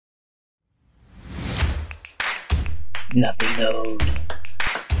Nothing owed.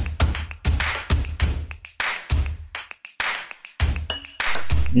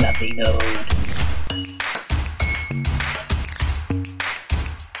 Nothing owed.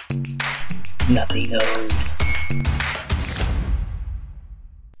 Nothing owed.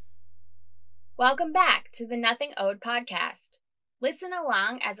 Welcome back to the Nothing Owed podcast. Listen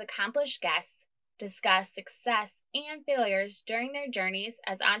along as accomplished guests discuss success and failures during their journeys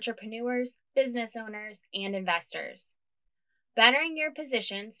as entrepreneurs, business owners, and investors. Bettering your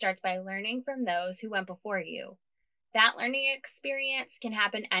position starts by learning from those who went before you. That learning experience can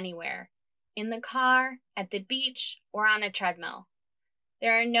happen anywhere, in the car, at the beach, or on a treadmill.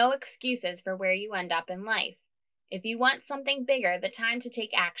 There are no excuses for where you end up in life. If you want something bigger, the time to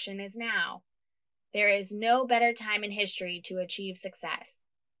take action is now. There is no better time in history to achieve success.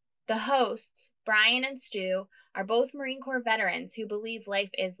 The hosts, Brian and Stu, are both Marine Corps veterans who believe life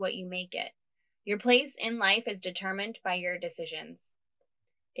is what you make it. Your place in life is determined by your decisions.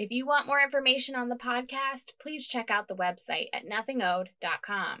 If you want more information on the podcast, please check out the website at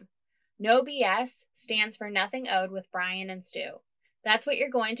nothingowed.com. No BS stands for Nothing Owed with Brian and Stu. That's what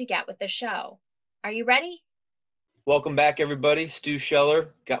you're going to get with the show. Are you ready? Welcome back, everybody. Stu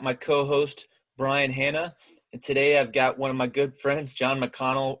Scheller. Got my co-host, Brian Hanna. And today I've got one of my good friends, John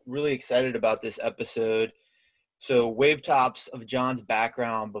McConnell. Really excited about this episode. So wave tops of John's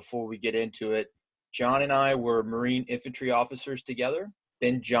background before we get into it. John and I were Marine infantry officers together.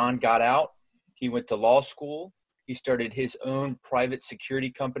 Then John got out. He went to law school. He started his own private security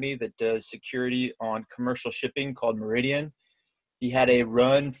company that does security on commercial shipping called Meridian. He had a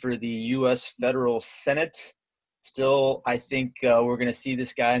run for the U.S. Federal Senate. Still, I think we're going to see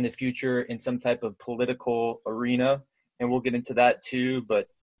this guy in the future in some type of political arena, and we'll get into that too. But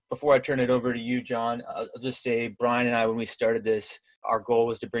before I turn it over to you, John, I'll just say Brian and I, when we started this, our goal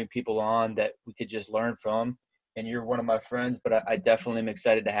was to bring people on that we could just learn from. And you're one of my friends, but I definitely am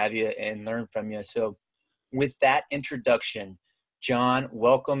excited to have you and learn from you. So with that introduction, John,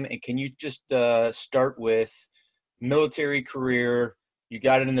 welcome. And can you just start with military career? You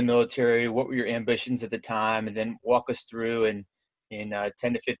got it in the military. What were your ambitions at the time? And then walk us through in 10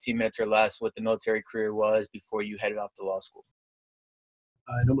 to 15 minutes or less what the military career was before you headed off to law school.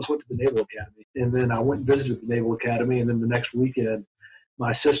 I almost went to the Naval Academy. And then I went and visited the Naval Academy. And then the next weekend,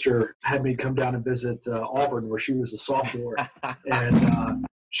 my sister had me come down and visit Auburn, where she was a sophomore. And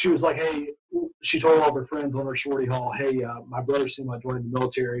she was like, hey, she told all of her friends on her sorority hall, hey, my brother's thinking about joining the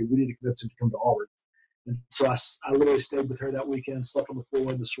military. We need to convince him to come to Auburn. And so I literally stayed with her that weekend, slept on the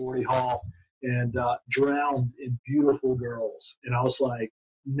floor in the sorority hall, and drowned in beautiful girls. And I was like,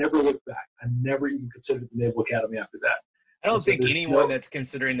 never looked back. I never even considered the Naval Academy after that. I don't think anyone that's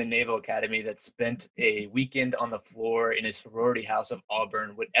considering the Naval Academy that spent a weekend on the floor in a sorority house of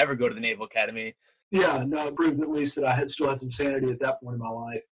Auburn would ever go to the Naval Academy. Yeah, no, it proved at least that I still had some sanity at that point in my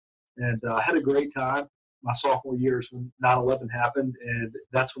life. And I had a great time. My sophomore year is when 9/11 happened, and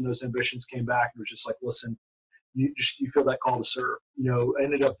that's when those ambitions came back. It was just like, listen, you feel that call to serve. I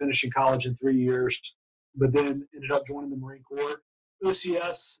ended up finishing college in 3 years, but then ended up joining the Marine Corps.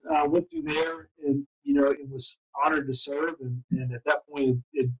 OCS, went through there, and it was honored to serve, and at that point,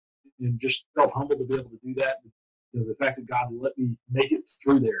 it just felt humble to be able to do that. The fact that God let me make it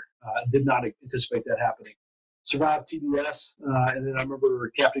through there, did not anticipate that happening. Survived TBS, and then I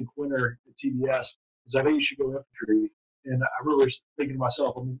remember Captain Quinter at TBS was like, hey, you should go infantry. And I remember thinking to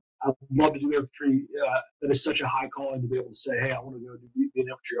myself, I'd love to do infantry. That is such a high calling to be able to say, hey, I want to go be an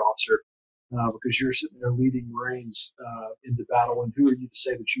infantry officer. Because you're sitting there leading Marines into battle, and who are you to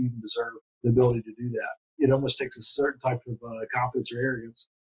say that you even deserve the ability to do that? It almost takes a certain type of confidence or arrogance.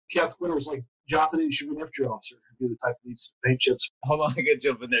 Captain Quinter was like, Jonathan, you should be an infantry officer. Be the type that needs paint chips. Hold on, I got to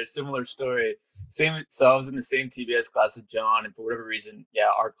jump in there. Similar story. So I was in the same TBS class with John, and for whatever reason,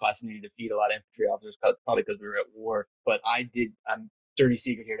 our class needed to feed a lot of infantry officers, probably because we were at war. But I'm dirty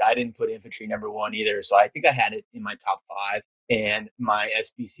secret here. I didn't put infantry number one either, so I think I had it in my top 5. And my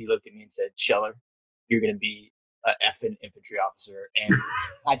SBC looked at me and said, Scheller, you're going to be an effing infantry officer. And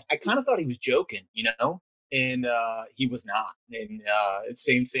I kind of thought he was joking, and he was not. And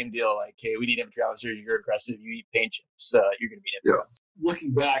same deal. Like, hey, we need infantry officers. You're aggressive. You eat paint chips. You're going to be an infantry officer.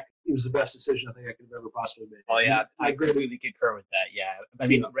 Looking back, it was the best decision I think I could have ever possibly made. Oh, yeah. I completely concur with that. Yeah. I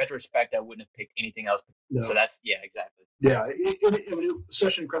mean, in retrospect, I wouldn't have picked anything else. No. So that's, exactly. Yeah. It was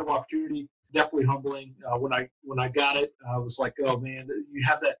such an incredible opportunity. Definitely humbling. When I got it, I was like, oh man, you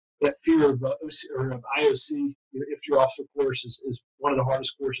have that fear of IOC. Infantry officer course is one of the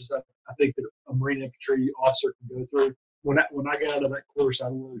hardest courses I think that a Marine infantry officer can go through. When I got out of that course, I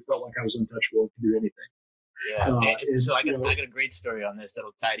really felt like I was untouchable and could do anything. Yeah. So I got a great story on this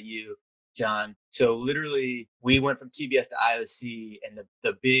that'll tie to you. John. So literally, we went from TBS to IOC, and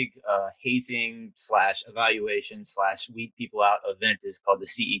the big hazing / evaluation / weed people out event is called the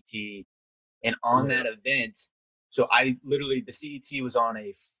CET. And on that event, so I literally, the CET was on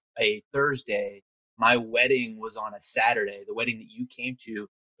a Thursday. My wedding was on a Saturday, the wedding that you came to.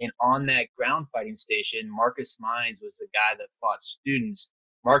 And on that ground fighting station, Marcus Mines was the guy that fought students.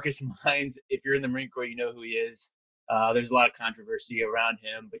 Marcus Mines, if you're in the Marine Corps, you know who he is. There's a lot of controversy around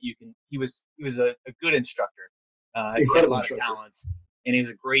him, but he was a good instructor. He had a lot of talents, and he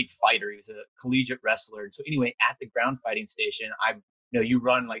was a great fighter. He was a collegiate wrestler. And so anyway, at the ground fighting station, you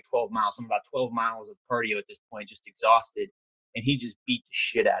run like 12 miles. I'm about 12 miles of cardio at this point, just exhausted, and he just beat the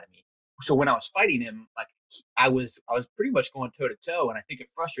shit out of me. So when I was fighting him, like I was pretty much going toe to toe, and I think it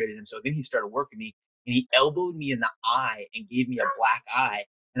frustrated him. So then he started working me, and he elbowed me in the eye and gave me a black eye,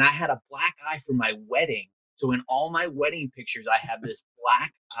 and I had a black eye for my wedding. So in all my wedding pictures, I have this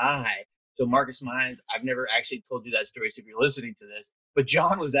black eye. So Marcus Mines, I've never actually told you that story, so if you're listening to this, but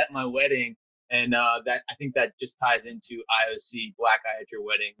John was at my wedding, and I think that just ties into IOC, black eye at your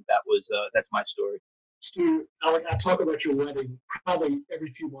wedding. That's my story. Stu, I talk about your wedding probably every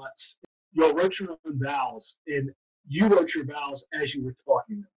few months. You wrote your own vows, and you wrote your vows as you were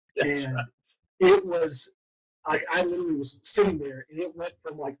talking them. That's and right. It was like I literally was sitting there, and it went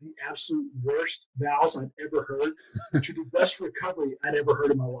from like the absolute worst vows I've ever heard to the best recovery I'd ever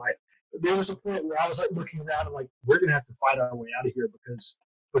heard in my life. There was a point where I was like looking around and like, we're gonna have to fight our way out of here because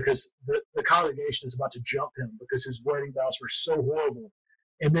the congregation is about to jump him because his wedding vows were so horrible.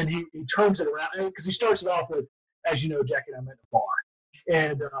 And then he turns it around because he starts it off with, as you know, Jackie and I met in a bar,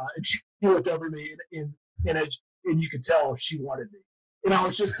 and she looked over me and you could tell she wanted me. And I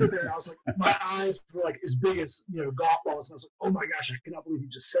was just sitting there, and I was like, my eyes were like as big as golf balls, and I was like, oh my gosh, I cannot believe he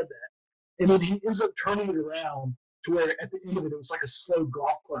just said that. And then he ends up turning it around to where at the end of it, it was like a slow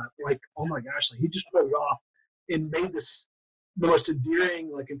golf clap. Like, oh my gosh, like he just pulled it off and made the most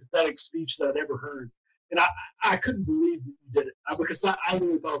endearing, like empathetic speech that I'd ever heard. And I couldn't believe that you did it because I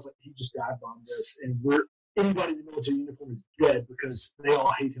really thought, I was like, he just dive bombed this, and anybody in the military uniform is dead because they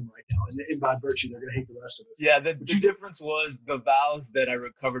all hate him right now, and by virtue, they're going to hate the rest of us. Yeah, the difference was the vows that I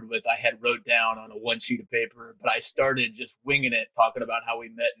recovered with, I had wrote down on a one sheet of paper, but I started just winging it, talking about how we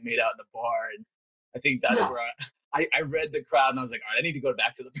met and made out in the bar, and I think that's where I read the crowd, and I was like, all right, I need to go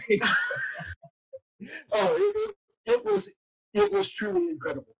back to the paper. It was truly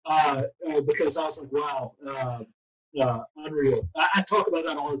incredible because I was like, wow, unreal. I talk about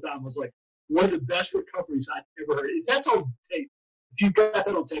that all the time. I was like, one of the best recoveries I've ever heard. If that's on tape, if you've got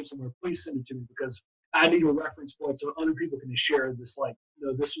that on tape somewhere, please send it to me because I need a reference point so other people can share this. Like,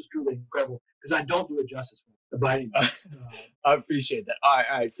 this was truly incredible because I don't do it justice by any means. I appreciate that. All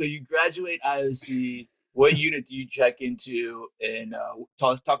right. So you graduate IOC. What unit do you check into? And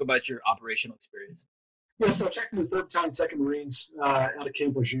talk about your operational experience. Yeah, so I checked into the 3rd Battalion, 2nd Marines out of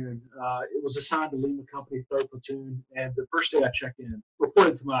Camp Lejeune. It was assigned to lead the company, 3rd Platoon. And the first day I checked in,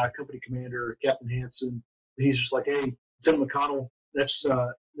 reported to my company commander, Captain Hanson. He's just like, hey, Lieutenant McConnell, that's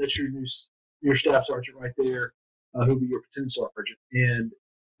your staff sergeant right there, who'll be your platoon sergeant. And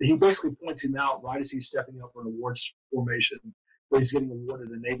he basically points him out right as he's stepping up for an awards formation, where he's getting awarded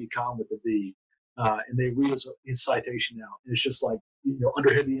a Navy Com with a V. And they read his citation out. And it's just like,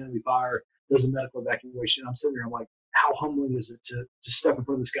 under heavy enemy fire, there's a medical evacuation. I'm sitting there, I'm like, how humbling is it to step in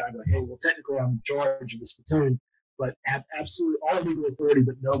front of this guy and be like, hey, well, technically I'm in charge of this platoon, but have absolutely all legal authority,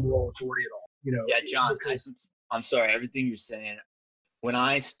 but no moral authority at all. Yeah, John, I'm sorry, everything you're saying. When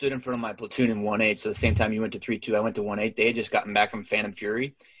I stood in front of my platoon in 1-8, so the same time you went to 3-2, I went to 1-8. They had just gotten back from Phantom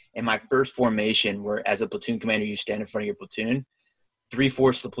Fury. And my first formation, where as a platoon commander, you stand in front of your platoon,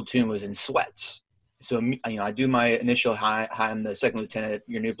 3/4 of the platoon was in sweats. So, I do my initial, hi, I'm the second lieutenant,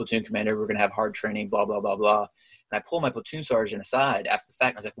 your new platoon commander. We're going to have hard training, blah, blah, blah, blah. And I pull my platoon sergeant aside after the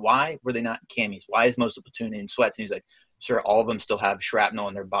fact. I was like, why were they not in camis? Why is most of the platoon in sweats? And he's like, sir, all of them still have shrapnel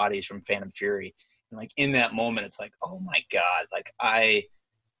in their bodies from Phantom Fury. And like in that moment, it's like, oh my God, like I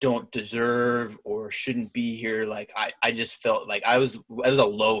don't deserve or shouldn't be here. Like I just felt like it was a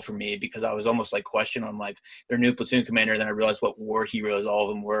low for me because I was almost like questioning on like their new platoon commander. And then I realized what war heroes all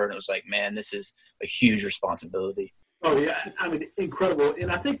of them were. And it was like, man, this is a huge responsibility. Oh yeah. I mean, incredible.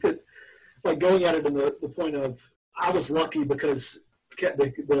 And I think that like going at it in the point of, I was lucky because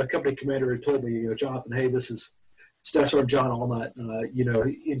the company commander had told me, Jonathan, hey, this is Staff Sergeant John Allnut,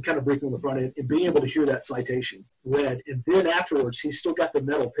 and kind of briefing on the front end and being able to hear that citation read. And then afterwards, he's still got the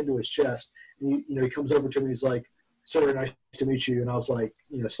medal pinned to his chest. And he comes over to me. He's like, sir, nice to meet you. And I was like,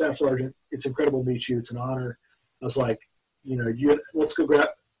 Staff Sergeant, it's incredible to meet you. It's an honor. I was like, let's go grab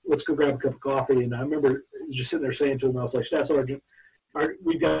a cup of coffee. And I remember just sitting there saying to him, I was like, Staff Sergeant,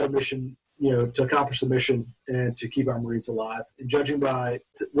 we've got a mission to accomplish the mission and to keep our Marines alive. And judging by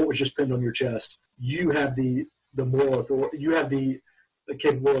what was just pinned on your chest, you have the moral authority, you have the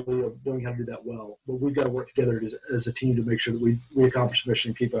capability of knowing how to do that well. But we've got to work together as a team to make sure that we accomplish the mission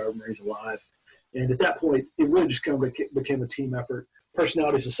and keep our Marines alive. And at that point, it really just kind of became a team effort.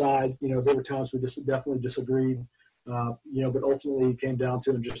 Personalities aside, there were times we definitely disagreed. But ultimately it came down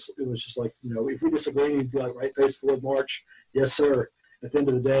to it was just like, if we disagree, you'd be like, right face forward march. Yes, sir. At the end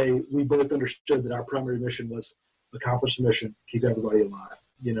of the day, we both understood that our primary mission was accomplish the mission, keep everybody alive.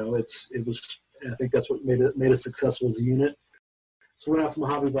 It was, I think that's what made us successful as a unit. So went out to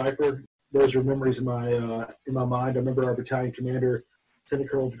Mojave Viper. Those are memories in my mind. I remember our battalion commander, Lieutenant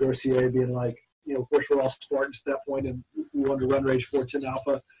Colonel DeGrossier, being like, of course we're all Spartans at that point, and we wanted to run Range 410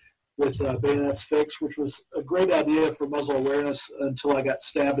 Alpha with bayonets fixed, which was a great idea for muzzle awareness until I got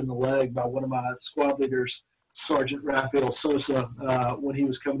stabbed in the leg by one of my squad leaders, Sergeant Rafael Sosa, when he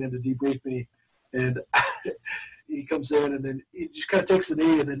was coming in to debrief me. And he comes in and then he just kind of takes the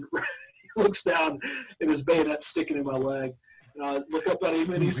knee and then he looks down and his bayonet's sticking in my leg. And I look up at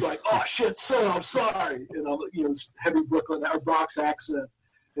him and he's like, "Oh shit, sir, I'm sorry." And this heavy Brooklyn or Bronx accent.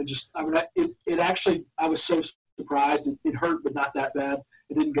 And it actually, I was so surprised. It hurt, but not that bad.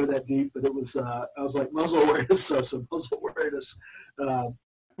 It didn't go that deep, but it was, I was like, muzzle awareness, Sosa, muzzle awareness.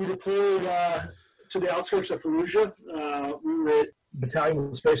 We deployed to the outskirts of Fallujah. Battalion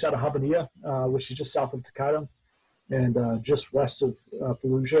was based out of Habbaniyah, which is just south of Takaitam and just west of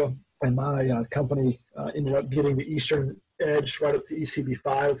Fallujah. And my company ended up getting the eastern edge right up to ECB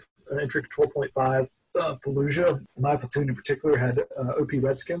 5, entry control point 5. Fallujah, my platoon in particular, had OP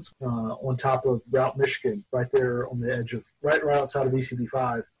Redskins on top of Route Michigan, right there on the edge of, right outside of ECB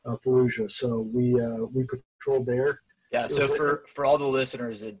 5, Fallujah. So we patrolled there. Yeah, so for all the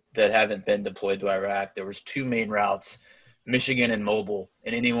listeners that haven't been deployed to Iraq, there was two main routes, Michigan and Mobile,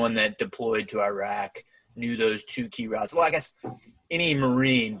 and anyone that deployed to Iraq knew those two key routes. Well, I guess any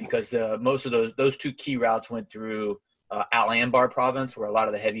Marine, because most of those two key routes went through Al-Anbar province, where a lot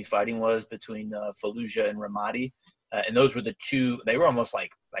of the heavy fighting was between Fallujah and Ramadi. And those were the two, they were almost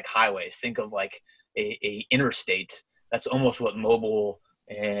like highways. Think of like a interstate. That's almost what Mobile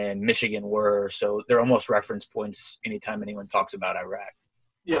and Michigan were. So they're almost reference points anytime anyone talks about Iraq.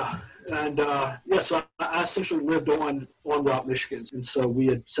 Yeah. And so I essentially lived on Route Michigan. And so we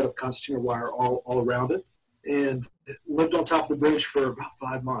had set up concertina wire all around it and lived on top of the bridge for about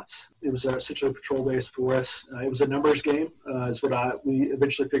 5 months. It was essentially a patrol base for us. It was a numbers game, is what we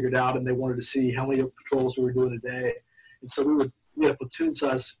eventually figured out, and they wanted to see how many patrols we were doing a day. And so we had a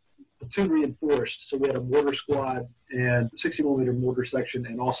platoon reinforced. So we had a mortar squad and 60 millimeter mortar section,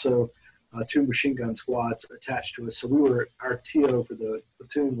 and also 2 machine gun squads attached to us. So our TO for the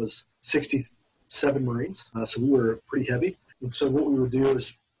platoon was 67 Marines. So we were pretty heavy. And so what we would do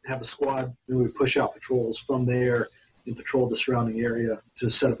is have a squad, and we would push out patrols from there and patrol the surrounding area to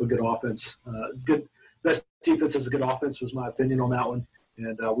set up a good offense. Best defense is a good offense was my opinion on that one.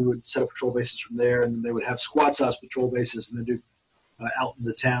 And we would set up patrol bases from there, and they would have squad-sized patrol bases and then do out in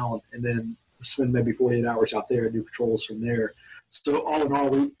the town, and then spend maybe 48 hours out there and do patrols from there. So all in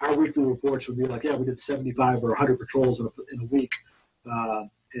all, our weekly reports would be like, we did 75 or 100 patrols in a week.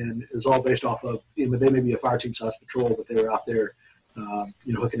 And it was all based off of, they may be a fire team size patrol, but they were out there,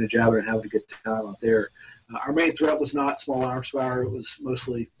 hooking a jabber and having a good time out there. Our main threat was not small arms fire. It was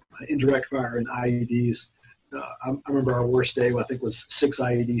mostly indirect fire and IEDs. I remember our worst day, I think, was 6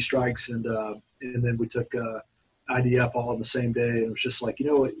 IED strikes, and then we took IDF all on the same day. And it was just like,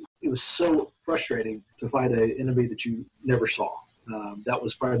 it was so frustrating to fight an enemy that you never saw. That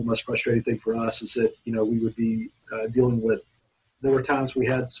was probably the most frustrating thing for us, is that, we would be dealing with, there were times we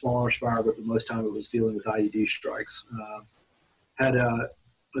had small arms fire, but the most time it was dealing with IED strikes. Had a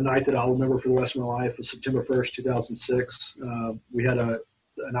night that I'll remember for the rest of my life was September 1st, 2006. We had an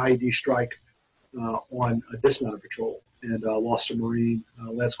IED strike on a dismounted patrol and lost a Marine.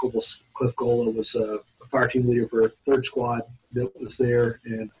 Lance Corporal Cliff Gola was a fire team leader for 3rd Squad that was there,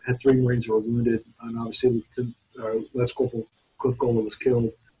 and had 3 Marines who were wounded. And obviously, Lance Corporal Cliff Gola was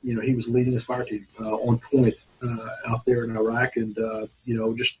killed. He was leading his fire team on point out there in Iraq, and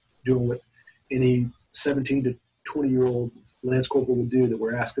just doing what any 17 to 20-year-old Lance Corporal would do that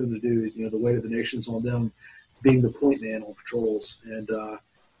we're asking them to do. The weight of the nation's on them, being the point man on patrols, and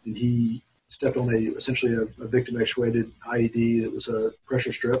he stepped on essentially a victim actuated IED. It was a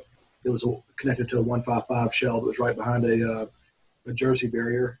pressure strip. It was connected to a 155 shell that was right behind a Jersey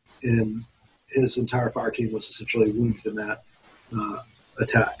barrier, and his entire fire team was essentially wounded in that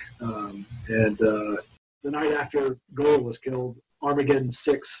attack. And the night after Gola was killed, Armageddon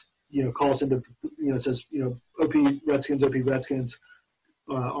 6, calls into, it says, OP Redskins,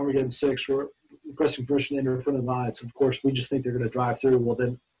 Armageddon 6, we're requesting permission to enter in front of the lines. Of course, we just think they're going to drive through. Well,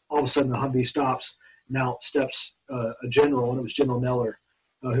 then all of a sudden the Humvee stops. Now steps a general, and it was General Neller,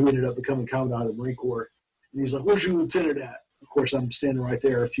 who ended up becoming Commandant of the Marine Corps. And he's like, "Where's your lieutenant at?" Of course, I'm standing right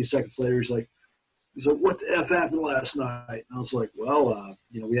there. A few seconds later, he's like, "What the F happened last night?" And I was like, "Well,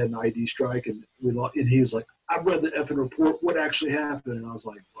 we had an ID strike, and and he was like, "I've read the effing report. What actually happened?" And I was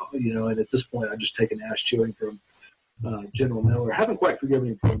like, "Well, and at this point, I just take an ass chewing from General Miller. I haven't quite forgiven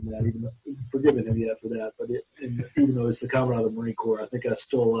him for that, forgiven him yet for that. But even though it's the Commandant of the Marine Corps, I think I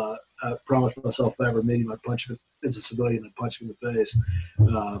still promised myself if I ever meet him, I'd punch him as a civilian and punch him in the face.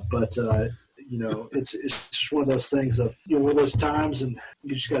 It's just one of those things of one of those times, and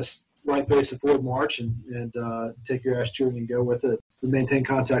you just got to right face it forward march and take your ass chewing and go with it. We maintain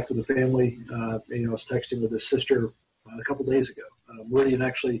contact with the family. I was texting with his sister a couple days ago. Meridian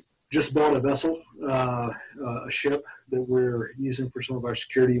actually just bought a vessel, a ship that we're using for some of our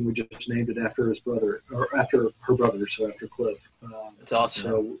security, and we just named it after his brother, or after her brother, so after Cliff. That's awesome.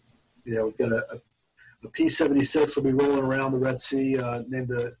 So, we've got a P-76 will be rolling around the Red Sea, named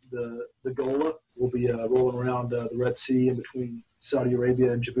the Gola. We'll be rolling around the Red Sea in between Saudi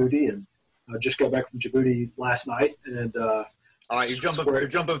Arabia and Djibouti, and just got back from Djibouti last night. And all right, you're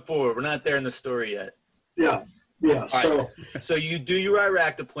jumping forward. We're not there in the story yet. Yeah. So you do your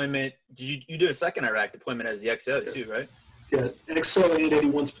Iraq deployment. You did a second Iraq deployment as the XO too, right? Yeah, XO and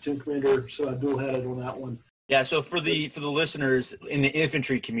 81's platoon commander. So I dual headed on that one. Yeah, so for the listeners in the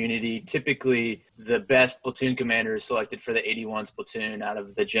infantry community, typically the best platoon commander is selected for the 81's platoon out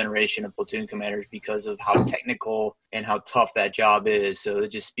of the generation of platoon commanders because of how technical and how tough that job is. So it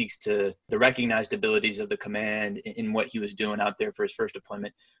just speaks to the recognized abilities of the command in what he was doing out there for his first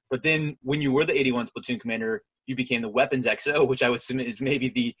deployment. But then when you were the 81's platoon commander, you became the weapons XO, which I would submit is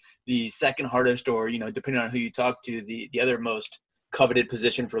maybe the second hardest, or, depending on who you talk to, the other most coveted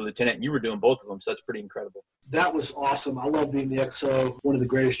position for a lieutenant, and you were doing both of them, so that's pretty incredible. That was awesome. I love being the XO, one of the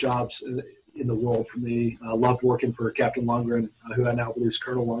greatest jobs in the world for me. I loved working for Captain Lundgren, who I now believe is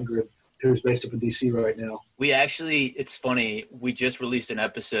Colonel Lundgren, who's based up in D.C. right now. It's funny, we just released an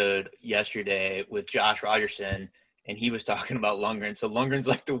episode yesterday with Josh Rogerson, and he was talking about Lundgren. So Lundgren's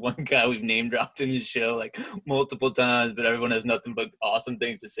like the one guy we've name dropped in this show like multiple times, but everyone has nothing but awesome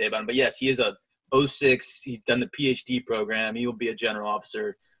things to say about him. But yes, he is a 06. He's done the PhD program. He will be a general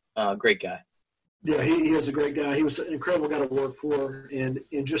officer. Great guy. Yeah, he is a great guy. He was an incredible guy to work for, and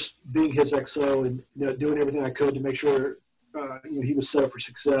just being his XO and doing everything I could to make sure he was set up for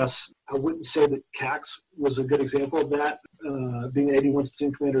success. I wouldn't say that CAX was a good example of that. Being an 81's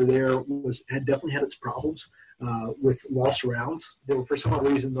platoon commander there had definitely had its problems with lost rounds. They were, for some odd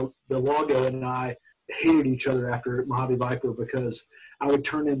reason, the Lago and I hated each other after Mojave Viper because I would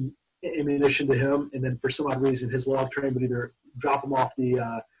turn in ammunition to him, and then for some odd reason his log train would either drop him off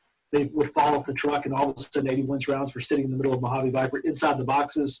they would fall off the truck, and all of a sudden 81's rounds were sitting in the middle of Mojave Viper inside the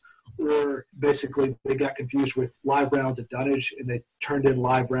boxes, or basically they got confused with live rounds at Dunnage, and they turned in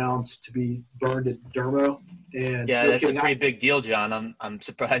live rounds to be burned at Dermo. And yeah, that's a pretty big deal, John. I'm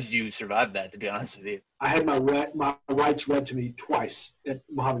surprised you survived that, to be honest with you. I had my rights read to me twice at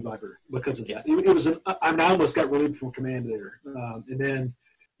Mojave Viper because of that. It was I almost got relieved from command there, and then.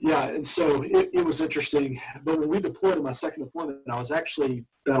 Yeah, and so it was interesting. But when we deployed in my second deployment, I was actually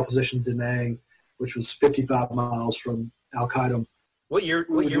battle position Da Nang, which was 55 miles from Al Qaeda. What year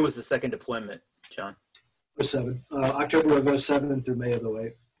was the second deployment, John? 07. October of 07 through May of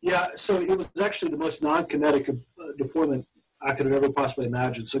 08. Yeah, so it was actually the most non-kinetic deployment I could have ever possibly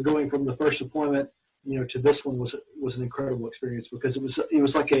imagined. So going from the first deployment, to this one was an incredible experience because it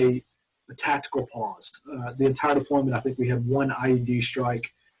was like a tactical pause. The entire deployment, I think we had one IED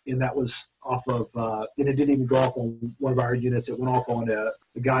strike. And that was off of, and it didn't even go off on one of our units. It went off on a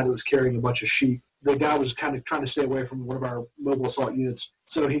guy that was carrying a bunch of sheep. The guy was kind of trying to stay away from one of our mobile assault units.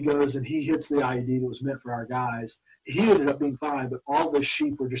 So he goes and he hits the IED that was meant for our guys. He ended up being fine, but all the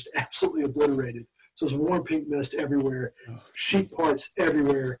sheep were just absolutely obliterated. So it was warm pink mist everywhere, sheep parts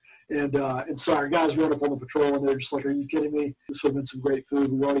everywhere. And so our guys rode up on the patrol, and they're just like, "Are you kidding me? This would have been some great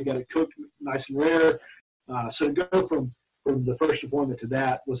food. We've already got it cooked, nice and rare." So to go from the first deployment to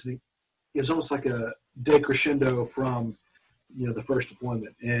that it was almost like a decrescendo from the first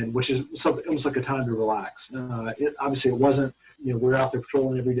deployment, and which is something almost like a time to relax. Obviously it wasn't. We're out there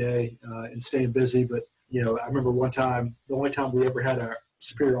patrolling every day and staying busy, but I remember one time, the only time we ever had our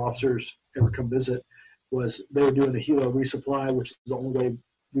superior officers ever come visit was they were doing the helo resupply, which is the only way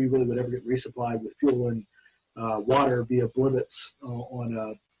we really would ever get resupplied with fuel and water via Blivets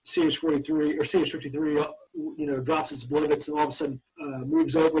on CH-43 or CH-53. Drops its Blivets and all of a sudden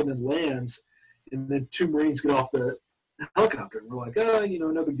moves over and then lands. And then two Marines get off the helicopter. And we're like, oh,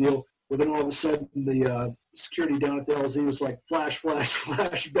 no big deal. Well, then all of a sudden, the security down at the LZ was like, flash, flash,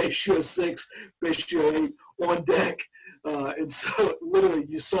 flash, Bayshore 6, Bayshore 8 on deck. And so literally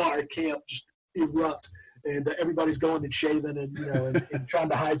you saw our camp just erupt, and everybody's going and shaving and trying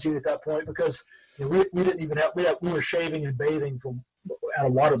to hide you at that point, because we didn't even have, we were shaving and bathing out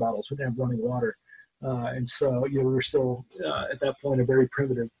of water bottles. We didn't have running water. And so, we were still at that point a very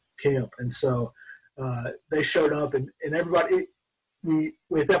primitive camp. And so they showed up, and everybody, we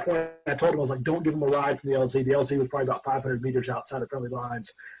at that point, I told them, I was like, don't give them a ride from the LZ. The LZ was probably about 500 meters outside of friendly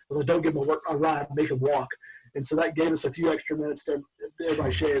lines. I was like, don't give them a ride, make them walk. And so that gave us a few extra minutes to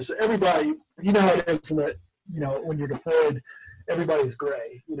everybody share. So everybody, how it is that, when you're deployed, everybody's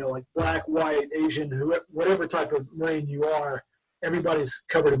gray, like black, white, Asian, whatever type of Marine you are, everybody's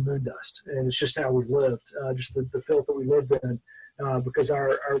covered in moon dust. And it's just how we lived, just the filth that we lived in, because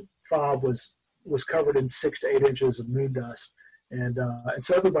our fob was covered in 6 to 8 inches of moon dust. And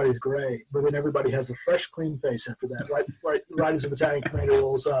so everybody's gray, but then everybody has a fresh, clean face after that, right as the battalion commander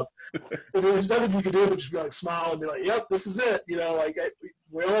rolls up. And there's nothing you can do but just be like, smile and be like, yep, this is it.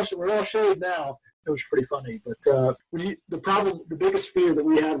 We're all shaved now. It was pretty funny. But the biggest fear that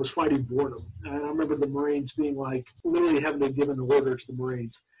we had was fighting boredom. And I remember the Marines being like, literally having to give an order to the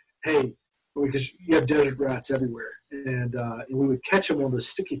Marines, hey, because you have desert rats everywhere. And we would catch them on the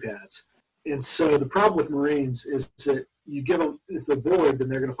sticky pads. And so the problem with Marines is that you give them, if they're bored, then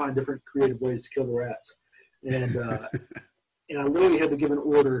they're going to find different creative ways to kill the rats. And and I literally had to give an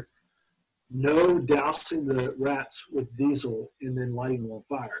order, no dousing the rats with diesel and then lighting them on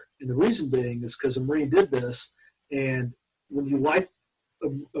fire. And the reason being is because a Marine did this, and when you light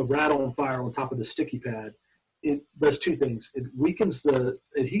a rat on fire on top of the sticky pad, it does 2 things. It weakens the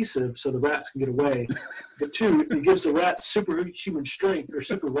adhesive so the rats can get away, but 2, it gives the rats superhuman strength or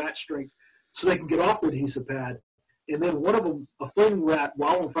super rat strength so they can get off the adhesive pad. And then one of them, a flaming rat,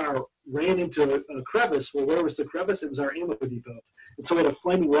 while on fire, ran into a crevice. Well, where was the crevice? It was our ammo depot. And so we had a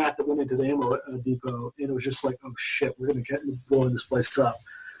flaming rat that went into the ammo depot, and it was just like, oh, shit, we're going to get blowing this place up.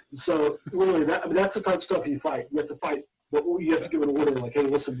 And so literally, that's the type of stuff you fight. You have to fight, but you have to give an order like, hey,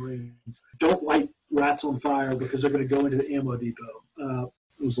 listen, Marines, don't light rats on fire because they're going to go into the ammo depot.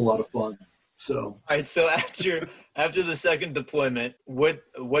 It was a lot of fun. So, all right. So after the second deployment,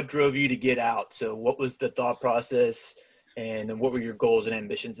 what drove you to get out? So what was the thought process, and what were your goals and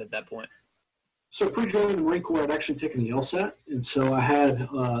ambitions at that point? So pre-joining the Marine Corps, I'd actually taken the LSAT, and so I had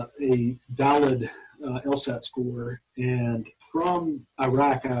a valid LSAT score. And from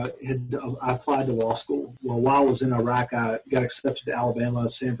Iraq, I applied to law school. Well, while I was in Iraq, I got accepted to Alabama,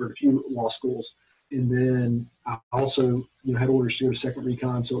 Stanford, a few law schools. And then I also, had orders to go to Second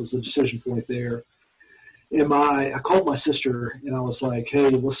Recon, so it was a decision point there. And I called my sister, and I was like, "Hey,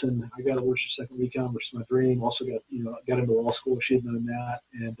 listen, I got orders for Second Recon, which is my dream. Also got into law school. She had known that,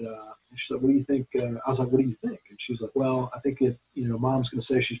 and she's like, "What do you think?" I was like, "What do you think?" And she was like, "Well, I think Mom's going to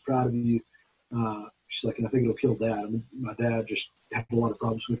say she's proud of you." She's like, "And I think it'll kill Dad." I mean, my dad just had a lot of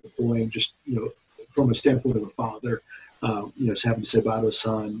problems with deploying, just from a standpoint of a father, just having to say bye to his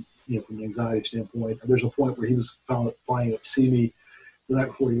son. From an anxiety standpoint, there's a point where he was flying up to see me the night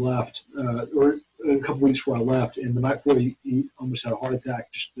before he left, or a couple weeks before I left, and the night before he almost had a heart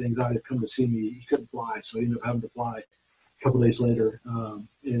attack. Just the anxiety of coming to see me, he couldn't fly, so he ended up having to fly a couple of days later. And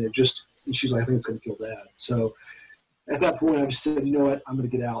she's like, "I think it's going to kill Dad." So at that point, I just said, "You know what? I'm going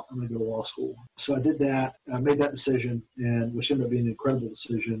to get out. I'm going to go to law school." So I did that. I made that decision, and which ended up being an incredible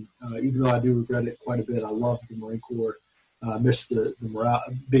decision. Even though I do regret it quite a bit, I loved the Marine Corps. I missed the morale,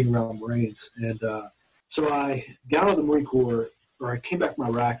 being around Marines. And so I got out of the Marine Corps, or I came back from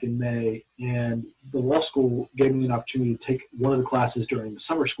Iraq in May, and the law school gave me an opportunity to take one of the classes during the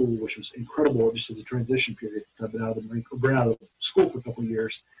summer school, which was incredible just as a transition period, because I've been out of the Marine Corps, been out of school for a couple of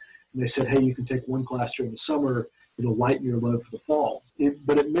years. And they said, "Hey, you can take one class during the summer. It'll lighten your load for the fall."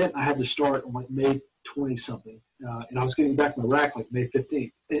 But it meant I had to start on like May 20-something. And I was getting back from Iraq like May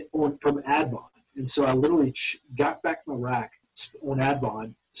 15th from ADVON. And so I literally got back from Iraq on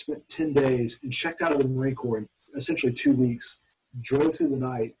ADVON, spent 10 days, and checked out of the Marine Corps in essentially 2 weeks, drove through the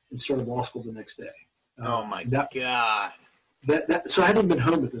night, and started law school the next day. Oh, my God. So I hadn't been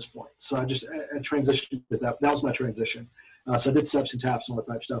home at this point. So I transitioned with that. That was my transition. So I did steps and taps and all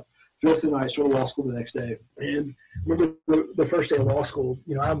that type of stuff. Drove through the night, started law school the next day. And remember the first day of law school,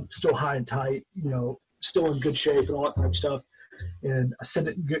 I'm still high and tight, still in good shape and all that type of stuff. And I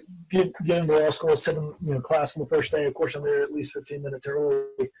said, get into law school, sit in class on the first day. Of course, I'm there at least 15 minutes early.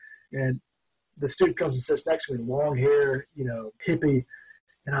 And the student comes and sits next to me, long hair, hippie.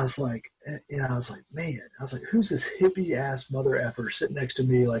 And I was like, man, who's this hippie ass mother effer sitting next to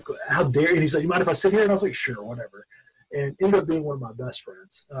me? Like, how dare you? And he's like, "You mind if I sit here?" And I was like, "Sure, whatever." and ended up being one of my best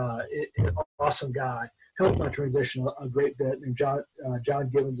friends. An awesome guy. Helped my transition a great bit. Named John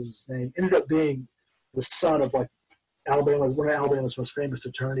Gibbons is his name. Ended up being the son of like one of Alabama's most famous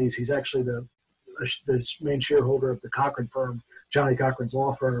attorneys. He's actually the main shareholder of the Cochran firm, Johnny Cochran's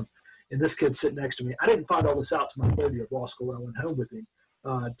law firm. And this kid's sitting next to me. I didn't find all this out to my third year of law school when I went home with him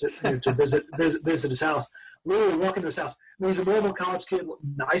to visit his house. Literally walking to his house. I mean, he's a normal college kid,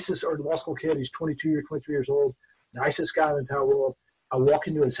 nicest, or law school kid. He's 22 or 23 years old, nicest guy in the entire world. I walk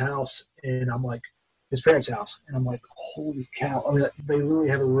into his house, and I'm like, his parents' house, and I'm like, holy cow. I mean, they literally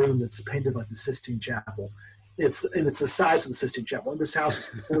have a room that's painted like the Sistine Chapel. It's the size of the Sistine Chapel. And this house is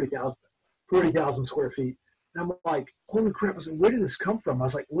 40,000 square feet. And I'm like, holy crap. I was like, where did this come from? I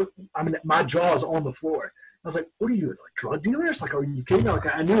was like, what? I mean, my jaw is on the floor. I was like, what are you, like drug dealers? Like, are you kidding me?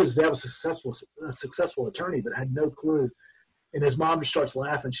 Like, I knew his dad was a successful attorney, but I had no clue. And his mom just starts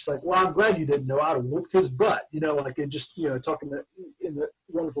laughing. She's like, well, I'm glad you didn't know. I'd have whooped his butt, like, and just, talking in the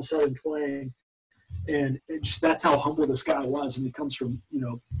wonderful Southern twang. And it just, that's how humble this guy was. And he comes from,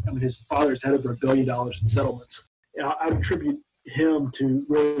 his father's had over $1 billion in settlements. I attribute him to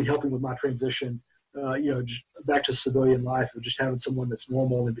really helping with my transition, just back to civilian life, of just having someone that's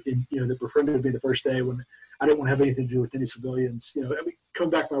normal and that befriended me the first day when I didn't want to have anything to do with any civilians. Come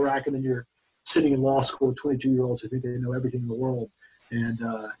back to Iraq, and then you're sitting in law school with 22-year-olds who think they know everything in the world. And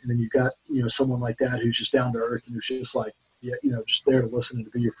then you've got, someone like that who's just down to earth and who's just like, just there to listen and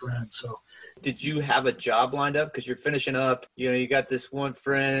to be your friend. So, did you have a job lined up? Because you're finishing up, you got this one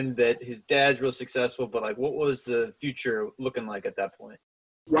friend that his dad's real successful, but like, what was the future looking like at that point?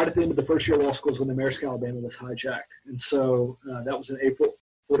 Right at the end of the first year of law school is when the Maersk, Alabama was hijacked. And so that was in April,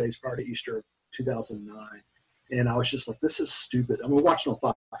 4 days prior to Easter of 2009. And I was just like, this is stupid. I mean, watching on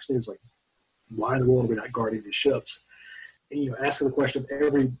Fox News, like, why in the world are we not guarding these ships? And, asking the question of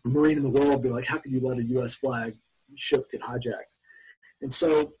every Marine in the world, be like, how could you let a U.S. flag ship get hijacked? And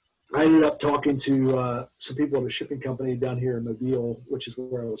so I ended up talking to some people at a shipping company down here in Mobile, which is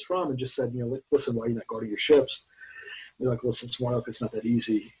where I was from, and just said, listen, why are you not guarding your ships? They're like, listen, Smartock, it's not that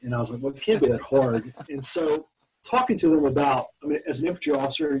easy. And I was like, well, it can't be that hard. And so talking to them about, as an infantry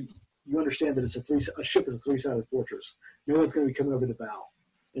officer, you understand that a ship is a three-sided fortress. No one's going to be coming over the bow.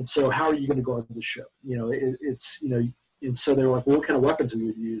 And so how are you going to guard the ship? And so they were like, well, what kind of weapons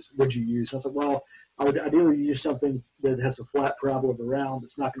would you use? I was like, well, I would ideally use something that has a flat parabola of the round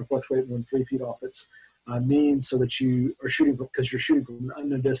that's not going to fluctuate more than 3 feet off its means, so that you are shooting, because you're shooting from an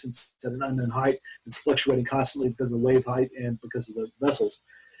unknown distance at an unknown height. It's fluctuating constantly because of the wave height and because of the vessels.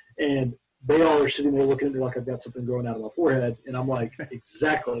 And they all are sitting there looking at me like I've got something growing out of my forehead. And I'm like,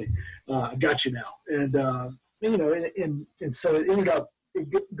 exactly. I got you now. And so it ended up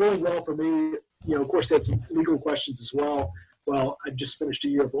going well for me. Of course, they had some legal questions as well. Well, I just finished a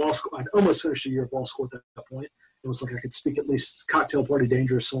year of law school. I'd almost finished a year of law school at that point. It was like I could speak at least cocktail party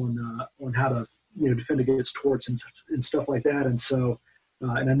dangerous on how to defend against torts and stuff like that. And so,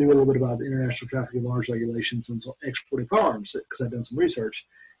 and I knew a little bit about the international trafficking of arms regulations and exporting firearms because I'd done some research.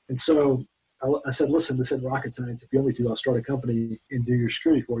 And so I said, listen, this isn't rocket science. If you want me to, I'll start a company and do your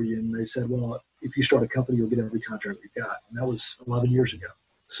security for you. And they said, well, if you start a company, you'll get every contract we've got. And that was 11 years ago.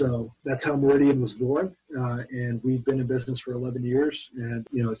 So that's how Meridian was born. And we've been in business for 11 years. And,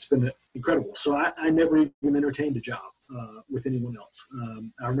 it's been incredible. So I never even entertained a job with anyone else.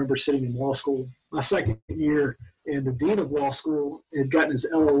 I remember sitting in law school my second year, and the dean of law school had gotten his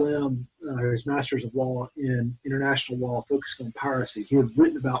LLM, his master's of law in international law, focused on piracy. He had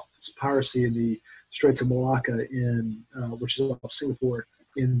written about piracy in the Straits of Malacca, which is off Singapore,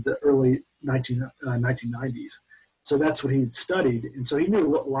 in the early 1990s. So that's what he'd studied, and so he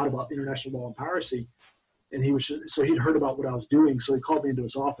knew a lot about international law and piracy. And he'd heard about what I was doing, so he called me into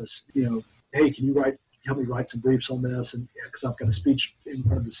his office. Hey, can you help me write some briefs on this? And because I've got a speech in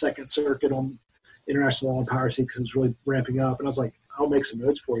front of the Second Circuit on international law and piracy, because it was really ramping up. And I was like, I'll make some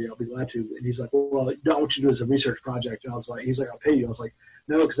notes for you. I'll be glad to. And he's like, well, I want you to do as a research project. And he's like, I'll pay you. I was like,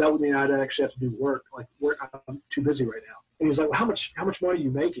 no, because that would mean I'd actually have to do work. I'm too busy right now. And he's like, well, how much money are you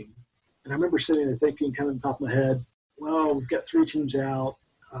making? And I remember sitting there thinking, kind of on the top of my head, well, we've got 3 teams out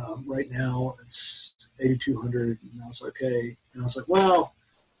right now. It's 8,200. And I was like, okay. And I was like, well,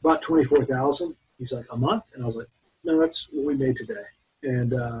 about 24,000. He's like, a month? And I was like, no, that's what we made today.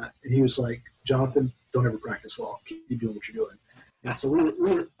 And he was like, Jonathan, don't ever practice law. Keep doing what you're doing. And so we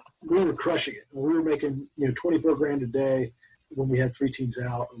were crushing it. We were making 24 grand a day when we had 3 teams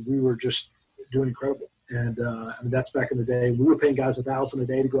out, and we were just doing incredible. And that's back in the day. We were paying guys $1,000 a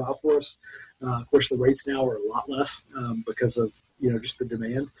day to go out for us. Of course, the rates now are a lot less because of just the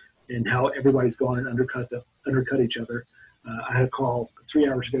demand and how everybody's gone and undercut each other. I had a call 3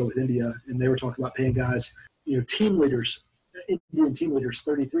 hours ago with India, and they were talking about paying guys team leaders, Indian team leaders,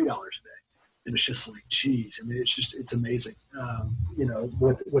 $33 a day. And it's just like, geez, I mean, it's amazing,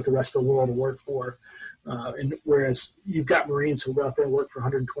 what the rest of the world will work for. And whereas you've got Marines who go out there and work for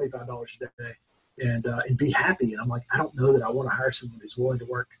 $125 a day and be happy. And I'm like, I don't know that I want to hire someone who's willing to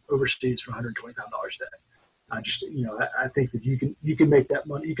work overseas for $125 a day. I think that you can make that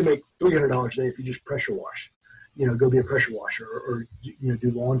money. You can make $300 a day if you just pressure wash, go be a pressure washer or do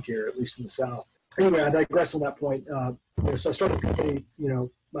lawn care, at least in the South. Anyway, I digress on that point. So I started a company,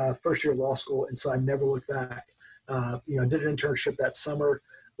 my first year of law school, and so I never looked back. I did an internship that summer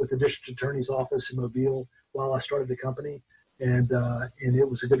with the district attorney's office in Mobile while I started the company, and it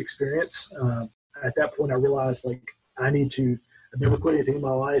was a good experience. At that point, I realized I've never quit anything in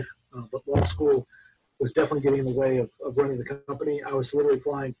my life, but law school was definitely getting in the way of running the company. I was literally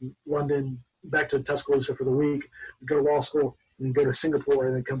flying from London back to Tuscaloosa for the week, go to law school, and then go to Singapore,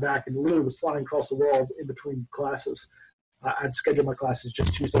 and then come back, and literally was flying across the world in between classes. I'd schedule my classes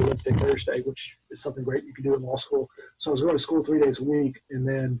just Tuesday, Wednesday, Thursday, which is something great you can do in law school. So I was going to school 3 days a week and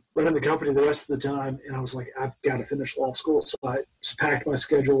then running the company the rest of the time. And I was like, I've got to finish law school. So I just packed my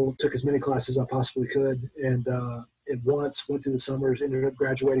schedule, took as many classes as I possibly could. And at once went through the summers, ended up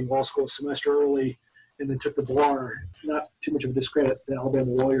graduating law school a semester early, and then took the bar. Not too much of a discredit to Alabama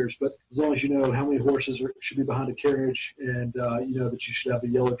lawyers, but as long as you know how many horses should be behind a carriage and you know that you should have a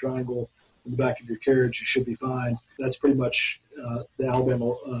yellow triangle in the back of your carriage, you should be fine. That's pretty much the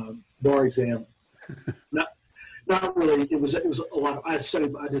Alabama bar exam. Not really. It was a lot of. I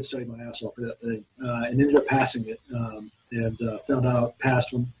did study my ass off for that thing, and ended up passing it. And found out I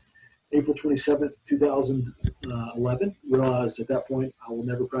passed on April 27th, 2011. Realized at that point I will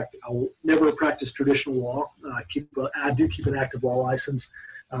never practice traditional law. I do keep an active law license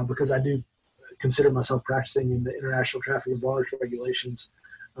because I do consider myself practicing in the international traffic and barge regulations.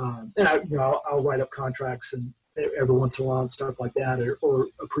 And I'll write up contracts and every once in a while and stuff like that, or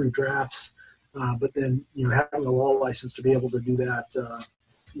approve drafts. But then, having a law license to be able to do that,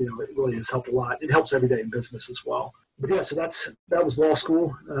 it really has helped a lot. It helps every day in business as well. But yeah, so that was law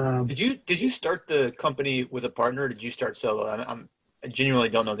school. Did you start the company with a partner? Or did you start solo? I genuinely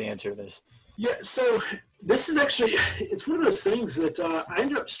don't know the answer to this. Yeah, so this is actually, it's one of those things that I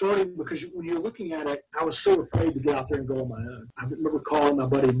ended up starting because when you're looking at it, I was so afraid to get out there and go on my own. I remember calling my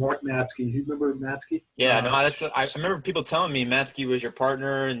buddy Mark Matsky. You remember Matsky? Yeah, I remember people telling me Matsky was your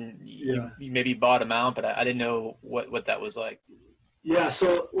partner and you maybe bought him out, but I didn't know what that was like. Yeah,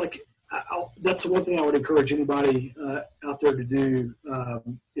 so that's the one thing I would encourage anybody out there to do.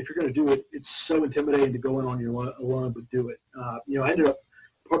 If you're going to do it, it's so intimidating to go in on your alone, but do it. I ended up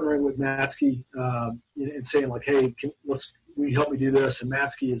partnering with Matsky and saying hey, will you help me do this? And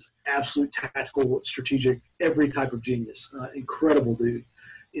Matsky is absolute tactical, strategic, every type of genius, incredible dude.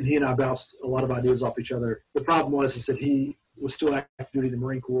 And he and I bounced a lot of ideas off each other. The problem was that he was still active duty in the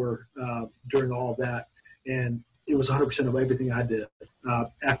Marine Corps during all of that, and it was 100% of everything I did.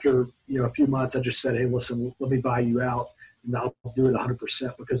 After a few months, I just said, hey, listen, let me buy you out, and I'll do it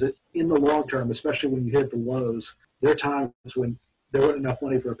 100% because in the long term, especially when you hit the lows, there are times when there wasn't enough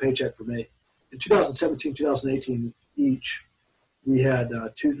money for a paycheck for me. In 2017, 2018, each, we had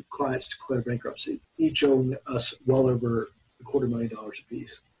 2 clients declare bankruptcy, each owing us well over $250,000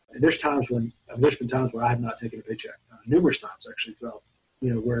 apiece. And there's been times where I have not taken a paycheck, numerous times actually throughout,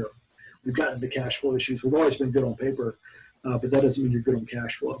 where we've gotten into cash flow issues. We've always been good on paper, but that doesn't mean you're good on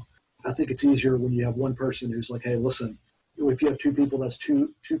cash flow. I think it's easier when you have one person who's like, hey, listen, if you have 2 people, that's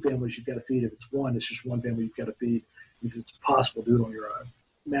two families you've got to feed. If it's one, it's just one family you've got to feed. If it's possible, do it on your own.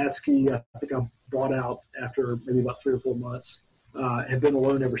 Matsky, I think I bought out after maybe about 3 or 4 months. Have been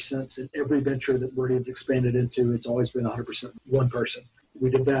alone ever since. And every venture that Meridian's expanded into, it's always been 100% one person. We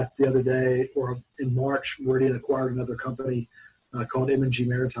did that the other day, or in March, Meridian acquired another company called M&G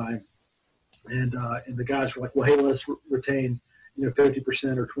Maritime. And the guys were like, well, hey, let's retain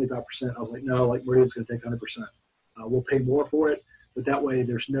 50% or 25%. I was like, no, Meridian's going to take 100%. We'll pay more for it. But that way,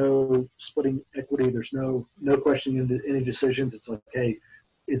 there's no splitting equity. There's no questioning into any decisions. It's like, hey,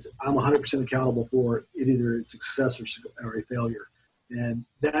 I'm 100% accountable for it. Either it's success or a failure. And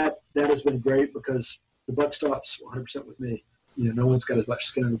that has been great because the buck stops 100% with me. No one's got as much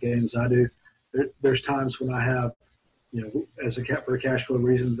skin in the game as I do. There's times when I have, for cash flow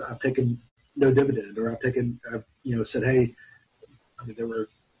reasons, I've taken no dividend, or I've said, hey, there were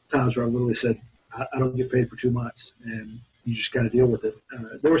times where I literally said, I don't get paid for 2 months, and you just got to deal with it.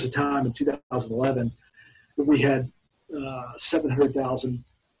 There was a time in 2011 that we had $700,000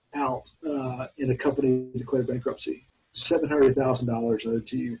 out in a company declared bankruptcy. $700,000 owed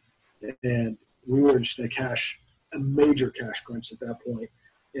to you, and we were just in a major cash crunch at that point.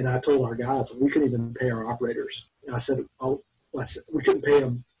 And I told our guys, we couldn't even pay our operators. And I said, we couldn't pay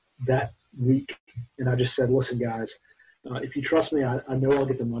them that week. And I just said, listen, guys, if you trust me, I know I'll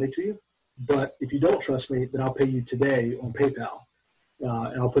get the money to you. But if you don't trust me, then I'll pay you today on PayPal.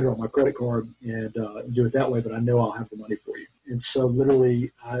 And I'll put it on my credit card and do it that way, but I know I'll have the money for you. And so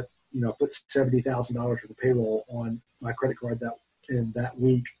literally, I put $70,000 for the payroll on my credit card that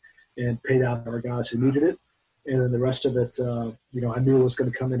week and paid out our guys who needed it. And then the rest of it, I knew it was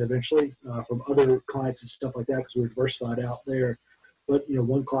going to come in eventually from other clients and stuff like that because we were diversified out there. But,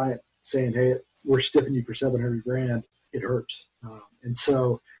 one client saying, hey, we're stiffing you for $700,000, it hurts. And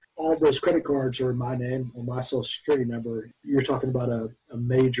so all those credit cards are in my name or my social security number. You're talking about a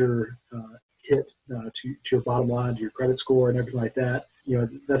major hit to your bottom line, to your credit score and everything like that.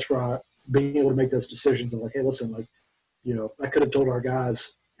 That's where being able to make those decisions of like, hey, listen, I could have told our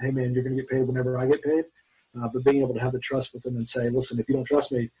guys, hey, man, you're going to get paid whenever I get paid. But being able to have the trust with them and say, listen, if you don't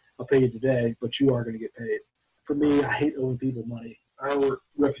trust me, I'll pay you today, but you are going to get paid. For me, I hate owing people money. Our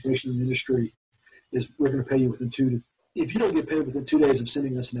reputation in the industry is we're going to pay you within if you don't get paid within 2 days of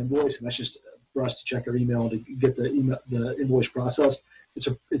sending us an invoice, and that's just for us to check our email to get the invoice processed, it's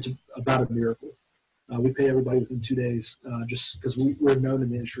about a miracle. We pay everybody within 2 days just because we're known in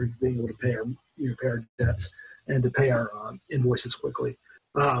the industry for being able to pay our debts and to pay our invoices quickly.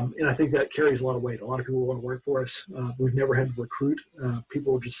 And I think that carries a lot of weight. A lot of people want to work for us. We've never had to recruit.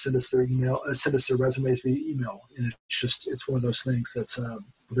 People just send us their resumes via email, and it's one of those things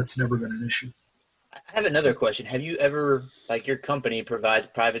that's never been an issue. I have another question. Have you ever, your company provides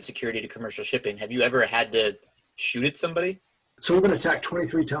private security to commercial shipping, have you ever had to shoot at somebody? So we've been attacked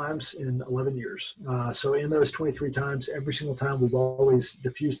 23 times in 11 years. So in those 23 times, every single time we've always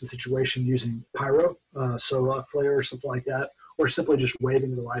diffused the situation using pyro, a flare or something like that, or simply just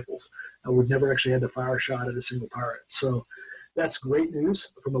waving the rifles. We've never actually had to fire a shot at a single pirate. So that's great news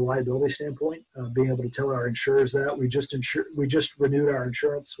from a liability standpoint, being able to tell our insurers that. We just renewed our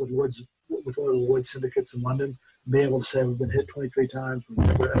insurance with one of the Lloyd's syndicates in London. Being able to say we've been hit 23 times, we've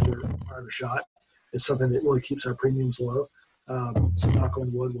never ever fired a shot, is something that really keeps our premiums low. So knock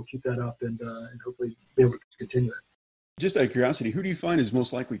on wood, we'll keep that up and hopefully be able to continue it. Just out of curiosity, who do you find is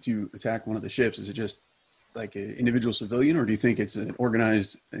most likely to attack one of the ships? Is it just like an individual civilian, or do you think it's an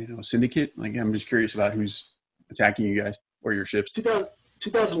organized, syndicate? I'm just curious about who's attacking you guys or your ships.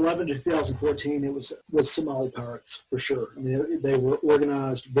 2011 to 2014, it was Somali pirates for sure. I mean, they were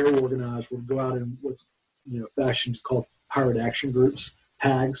organized, very organized. Would go out in what's factions called pirate action groups,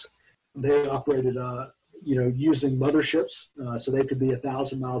 PAGs. They operated, using motherships, so they could be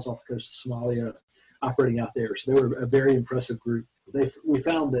 1,000 miles off the coast of Somalia, operating out there. So they were a very impressive group. We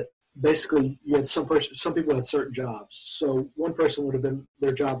found that basically you had some people had certain jobs. So one person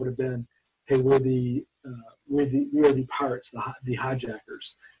their job would have been, hey, we're the pirates, the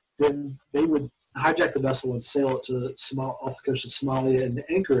hijackers. Then they would hijack the vessel and sail it to off the coast of Somalia and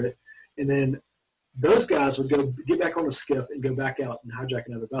anchor it. And then those guys would get back on the skiff and go back out and hijack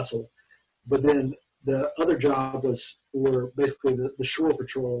another vessel. But then the other job was for basically the shore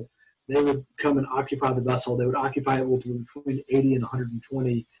patrol. They would come and occupy the vessel. They would occupy it with between 80 and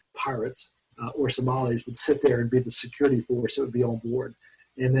 120 pirates or Somalis would sit there and be the security force that would be on board.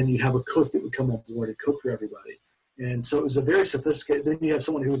 And then you'd have a cook that would come on board and cook for everybody. And so it was a very sophisticated. Then you have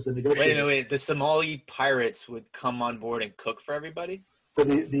someone who was the negotiator. Wait. The Somali pirates would come on board and cook for everybody? For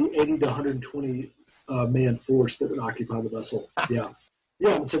the 80 to 120 man force that would occupy the vessel. Yeah.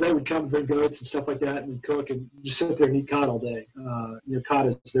 Yeah, and so they would come and bring goats and stuff like that and cook and just sit there and eat cod all day.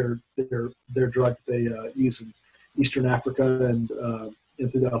 Cod is their drug that they use in Eastern Africa and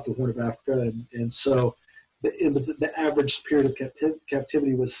throughout the Horn of Africa. And so the average period of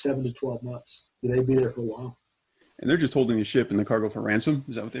captivity was 7 to 12 months. They'd be there for a while. And they're just holding the ship and the cargo for ransom?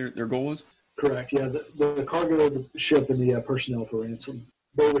 Is that what their goal is? Correct, yeah. The cargo of the ship and the personnel for ransom.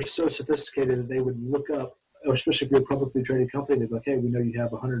 They were so sophisticated that they would look up, especially if you're a publicly traded company, they'd be like, hey, we know you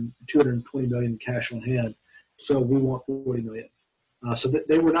have 220 million in cash on hand, so we want 40 million. So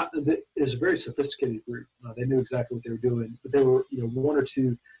they were not, it was a very sophisticated group. They knew exactly what they were doing, but they were, one or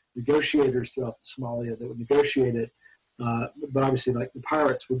two negotiators throughout Somalia that would negotiate it. But obviously, like the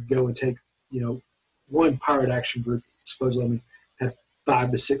pirates would go and take, one pirate action group, supposedly, had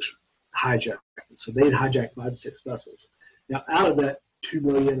 5 to 6 hijacked. So they'd hijack 5 to 6 vessels. Now, out of that 2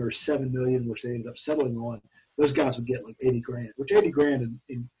 million or 7 million, which they ended up settling on, those guys would get like 80 grand, which 80 grand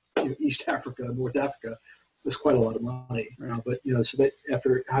in East Africa, North Africa, was quite a lot of money. But, so they,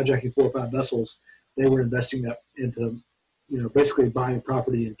 after hijacking 4 or 5 vessels, they were investing that into, basically buying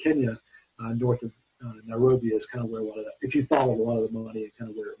property in Kenya, north of Nairobi is kind of where a lot of that, if you follow a lot of the money and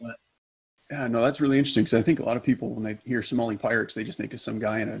kind of where it went. Yeah, no, that's really interesting because I think a lot of people, when they hear Somali pirates, they just think of some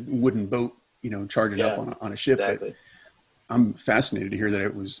guy in a wooden boat, charging up on a ship. Exactly. But I'm fascinated to hear that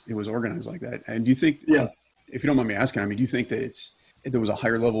it was organized like that. And do you think, Yeah. if you don't mind me asking, do you think that there was a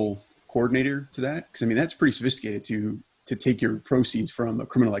higher level coordinator to that? Because that's pretty sophisticated to take your proceeds from a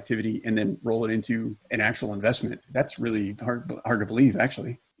criminal activity and then roll it into an actual investment. That's really hard to believe,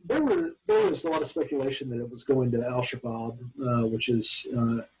 actually. There was a lot of speculation that it was going to Al-Shabaab, which is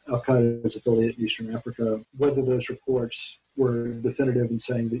Al-Qaeda's affiliate in Eastern Africa. Whether those reports were definitive in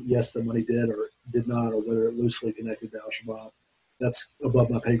saying that, yes, the money did or did not, or whether it loosely connected to Al-Shabaab, that's above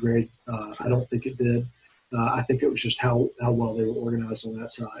my pay grade. I don't think it did. I think it was just how well they were organized on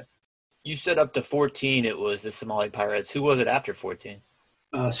that side. You said up to 14 it was the Somali pirates. Who was it after 14?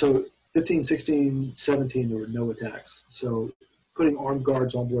 So 15, 16, 17, there were no attacks. So putting armed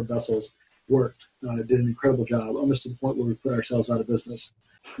guards on board vessels worked. Did an incredible job, almost to the point where we put ourselves out of business,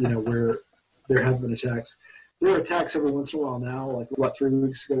 where there have been attacks. There are attacks every once in a while now, like 3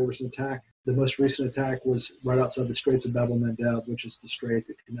 weeks ago there was an attack. The most recent attack was right outside the Straits of Bab el-Mandeb, which is the strait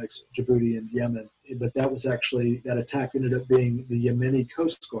that connects Djibouti and Yemen. But that attack ended up being the Yemeni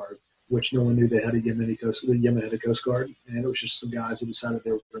Coast Guard, which no one knew they had the Yemen had a Coast Guard, and it was just some guys who decided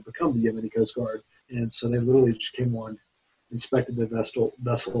they were going to become the Yemeni Coast Guard. And so they literally just came on, inspected the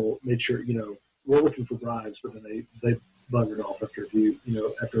vessel, made sure, we're looking for bribes, but then they buggered off after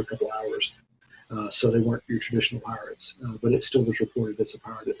a couple hours. So they weren't your traditional pirates, but it still was reported as a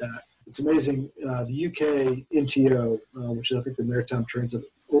pirate attack. It's amazing. The UK MTO, which is I think the Maritime Transit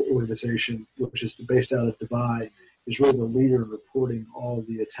Organization, which is based out of Dubai, is really the leader in reporting all of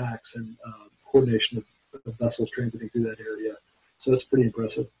the attacks and coordination of vessels transiting through that area. So it's pretty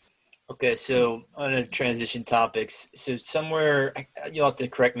impressive. Okay, so on the transition topics, so somewhere, you'll have to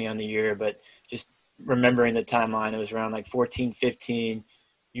correct me on the year, but just remembering the timeline, it was around like 14, 15,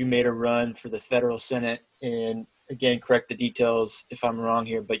 you made a run for the federal Senate, and again, correct the details if I'm wrong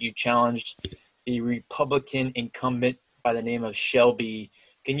here, but you challenged the Republican incumbent by the name of Shelby.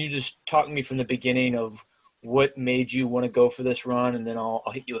 Can you just talk to me from the beginning of what made you want to go for this run, and then I'll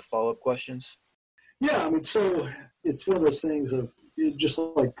hit you with follow-up questions? Yeah, so it's one of those things of just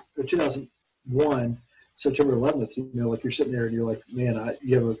like 2001, September 11th, like you're sitting there and you're like, man,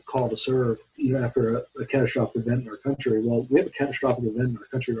 you have a call to serve, after a catastrophic event in our country. Well, we have a catastrophic event in our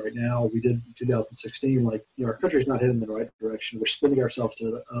country right now. We did in 2016. Our country's not heading in the right direction. We're spinning ourselves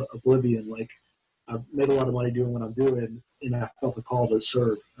to oblivion. I've made a lot of money doing what I'm doing, and I felt a call to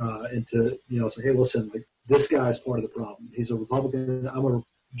serve and to, say, hey, listen, this guy's part of the problem. He's a Republican. I'm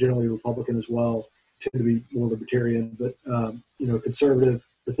generally a Republican as well. Tend to be more libertarian, but conservative.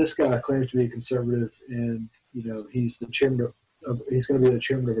 But this guy claims to be conservative, and he's the chairman he's going to be the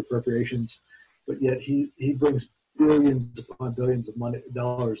chairman of appropriations, but yet he brings billions upon billions of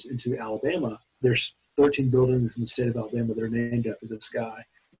dollars into Alabama. There's 13 buildings in the state of Alabama that are named after this guy.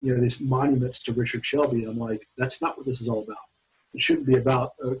 These monuments to Richard Shelby. I'm like, that's not what this is all about. It shouldn't be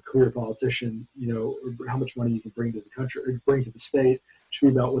about a career politician, or how much money you can bring to the country or bring to the state. It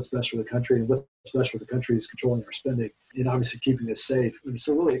should be about what's best for the country, and what's best for the country is controlling our spending and obviously keeping us safe. And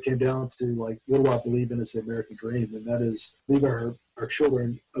so really it came down to what do I believe in as the American dream? And that is leave our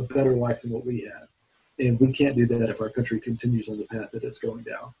children a better life than what we had. And we can't do that if our country continues on the path that it's going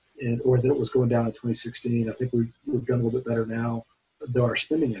down, or that it was going down in 2016. I think we've done a little bit better now, though our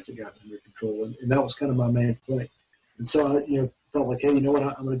spending hasn't gotten under control. And that was kind of my main point. And so I, felt like, hey, you know what?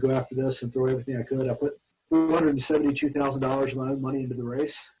 I'm going to go after this and throw everything I could. I put $472,000 of my own money into the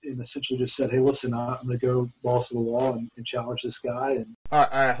race, and essentially just said, hey, listen, I'm going to go balls to the wall and challenge this guy. And all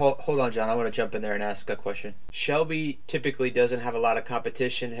right, hold on, John. I want to jump in there and ask a question. Shelby typically doesn't have a lot of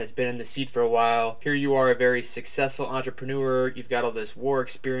competition, has been in the seat for a while. Here you are, a very successful entrepreneur. You've got all this war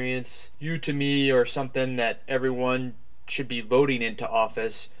experience. You, to me, are something that everyone should be voting into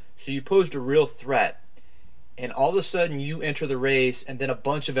office. So you posed a real threat. And all of a sudden you enter the race, and then a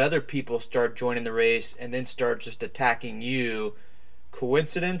bunch of other people start joining the race and then start just attacking you.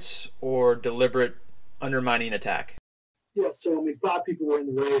 Coincidence or deliberate undermining attack? Yeah, so 5 people were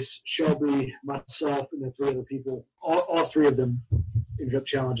in the race: Shelby, myself, and then 3 other people. All 3 of them ended up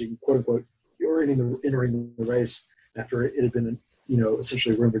challenging, quote unquote, or entering the race after it had been,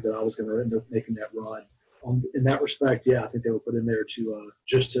 essentially rumored that I was going to end up making that run. In that respect, yeah, I think they were put in there to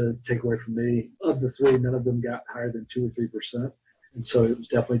just to take away from me. Of the 3, none of them got higher than 2 or 3%, and so it was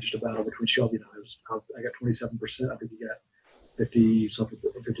definitely just a battle between Shelby and I. I got 27%. I think he got 50 something,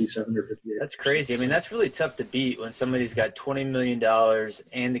 57 or 58. That's crazy. That's really tough to beat when somebody's got $20 million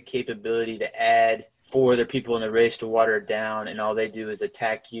and the capability to add 4 other people in the race to water it down, and all they do is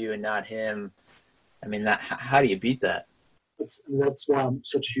attack you and not him. How do you beat that? That's why I'm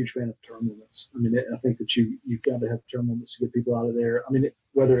such a huge fan of term limits. I mean, I think that you've got to have term limits to get people out of there. I mean,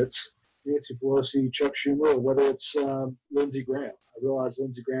 whether it's Nancy Pelosi, Chuck Schumer, or whether it's Lindsey Graham. I realize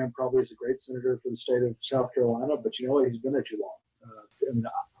Lindsey Graham probably is a great senator for the state of South Carolina, but you know what? He's been there too long. I'm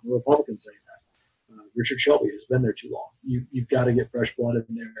a Republican saying that. Richard Shelby has been there too long. You've got to get fresh blood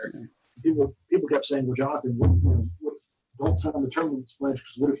in there. People kept saying, "Well, Jonathan, don't sign the term limits pledge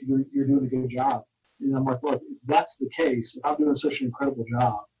because what if you're doing a good job?" And I'm like, look, if that's the case, if I'm doing such an incredible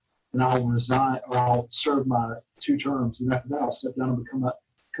job, then I'll resign or I'll serve my 2 terms, and after that, I'll step down and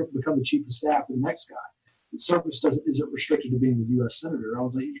become the chief of staff for the next guy. The service isn't restricted to being a U.S. senator. I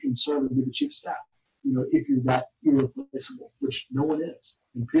was like, you can serve and be the chief of staff, if you're that irreplaceable, which no one is.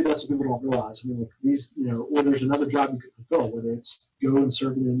 And that's what people don't realize. I mean, or there's another job you could fulfill, whether it's go and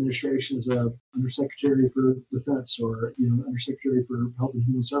serve in the administration as a undersecretary for defense or undersecretary for health and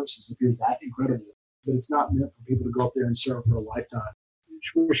human services if you're that incredible. But it's not meant for people to go up there and serve for a lifetime.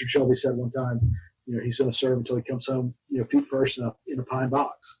 Richard Shelby said one time, he's going to serve until he comes home, feet first in a pine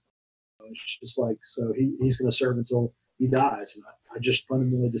box. It's just like, so he's going to serve until he dies. And I just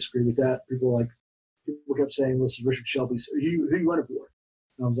fundamentally disagree with that. People kept saying, listen, Richard Shelby, who are you running for?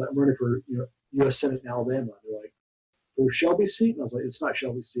 And I was like, I'm running for U.S. Senate in Alabama. They're like, for Shelby's seat? And I was like, it's not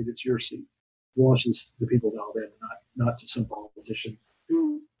Shelby's seat, it's your seat. It belongs to the people of Alabama, not to some politician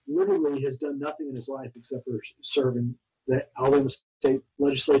who literally has done nothing in his life except for serving the Alabama state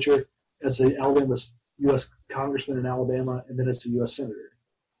legislature as an Alabama U.S. congressman in Alabama and then as a U.S. senator.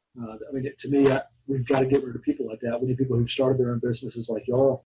 To me, we've got to get rid of people like that. We need people who've started their own businesses like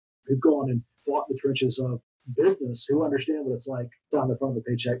y'all, who've gone and fought in the trenches of business, who understand what it's like on the front of the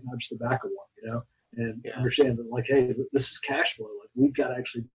paycheck, not just the back of one, and understand that, like, hey, this is cash flow. Like, we've got to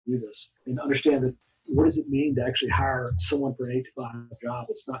actually do this and understand that. What does it mean to actually hire someone for an 8 to 5 job?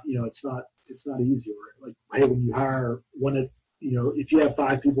 It's not, it's not easy. Or like, hey, when you hire if you have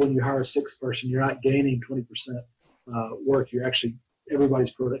 5 people and you hire a 6th person, you're not gaining 20% work. You're actually,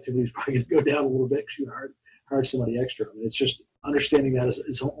 everybody's productivity is probably going to go down a little bit because you hired somebody extra. I mean, it's just understanding that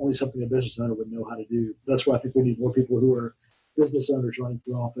is only something a business owner would know how to do. That's why I think we need more people who are business owners running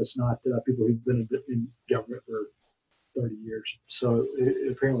for office, not people who've been in government for 30 years. So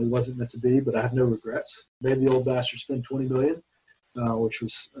it apparently wasn't meant to be, but I have no regrets. Made the old bastard spend $20 million, which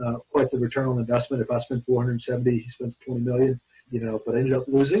was quite the return on investment. If I spent $470, he spent $20 million, but I ended up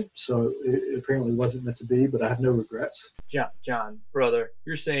losing. So it apparently wasn't meant to be, but I have no regrets. John, brother,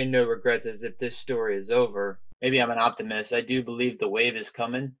 you're saying no regrets as if this story is over. Maybe I'm an optimist. I do believe the wave is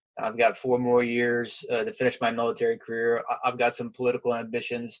coming. I've got 4 more years to finish my military career. I've got some political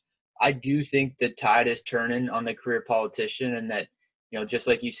ambitions. I do think the tide is turning on the career politician, and that, just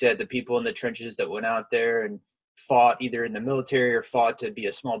like you said, the people in the trenches that went out there and fought either in the military or fought to be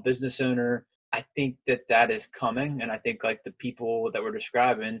a small business owner, I think that is coming. And I think, like the people that we're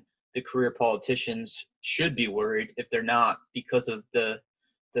describing, the career politicians should be worried if they're not, because of the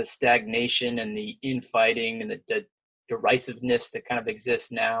stagnation and the infighting and the derisiveness that kind of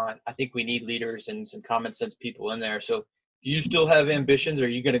exists now. I think we need leaders and some common sense people in there. So, do you still have ambitions? Or are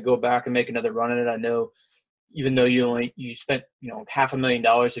you going to go back and make another run at it? I know, even though you spent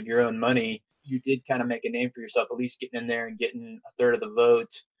 $500,000 of your own money, you did kind of make a name for yourself, at least getting in there and getting a third of the vote.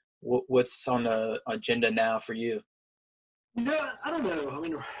 What's on the agenda now for you? I don't know. I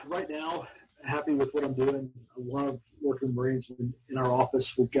mean, right now, happy with what I'm doing. I love working with Marines. In our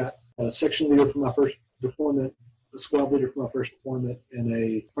office, we've got a section leader for my first deployment, a squad leader for my first deployment, and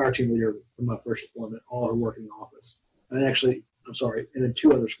a fire team leader for my first deployment, all who work in the office. And actually, and then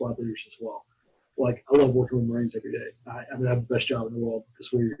 2 other squad leaders as well. Like, I love working with Marines every day. I have the best job in the world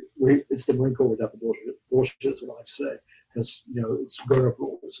because it's the Marine Corps without the bullshit. Bullshit is what I like to say. Because, it's grown-up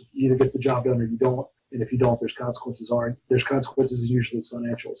rules. You either get the job done or you don't. And if you don't, there's consequences. There's consequences, and usually it's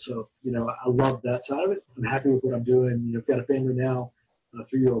financial. So, I love that side of it. I'm happy with what I'm doing. I've got a family now, a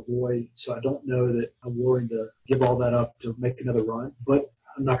 3-year-old boy. So I don't know that I'm willing to give all that up to make another run. But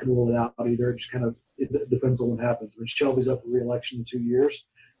I'm not going to rule it out either. It just kind of it depends on what happens. When Shelby's up for re-election in 2 years,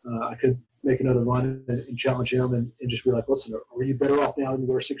 I could make another run and challenge him and just be like, listen, are you better off now than you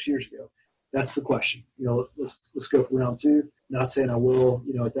were 6 years ago? That's the question. Let's go for round 2. Not saying I will,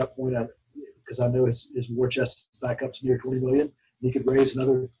 at that point, because I know his war chest is back up to near $20 million. He could raise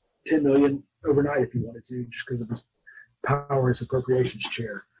another $10 million overnight if he wanted to, just because of his power as appropriations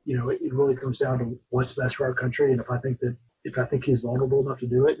chair. It really comes down to what's best for our country. And if I think he's vulnerable enough to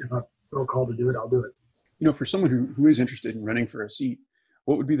do it, if I feel called to do it, I'll do it. For someone who is interested in running for a seat,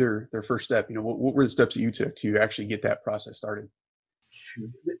 what would be their first step? What were the steps that you took to actually get that process started?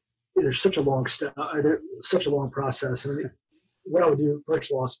 Shoot. There's such a long step. There's such a long process. I mean, what I would do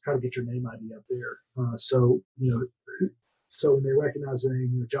first of all is try to get your name ID up there. So So when they recognized the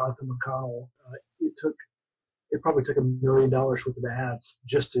name, Jonathan McConnell, it probably took $1 million worth of ads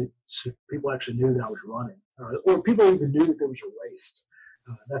just so people actually knew that I was running, or people even knew that there was a race.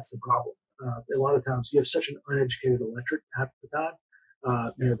 That's the problem. A lot of times you have such an uneducated electorate half the time.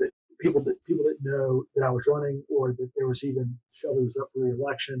 That people didn't know that I was running, or that there was even Shelby was up for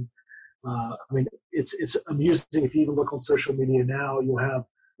re-election. It's amusing if you even look on social media now. You'll have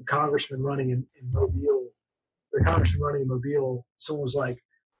a congressman running in Mobile. The congressman running in Mobile. Someone was like,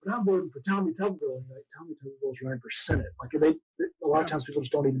 "But I'm voting for Tommy Tuberville," and Tommy Tuberville's running for Senate. A lot of times people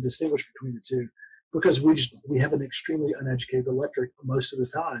just don't even distinguish between the two, because we have an extremely uneducated electorate most of the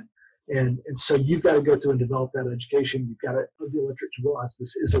time. And so you've got to go through and develop that education. You've got to have the electorate to realize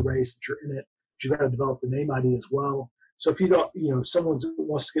this is a race, that you're in it. You've got to develop the name ID as well. So if you don't, if someone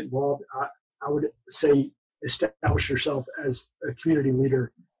wants to get involved, I would say establish yourself as a community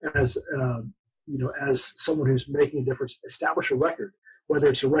leader, as someone who's making a difference. Establish a record, whether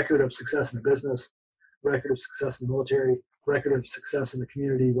it's a record of success in a business, record of success in the military, record of success in the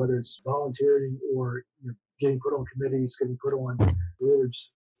community, whether it's volunteering or getting put on committees, getting put on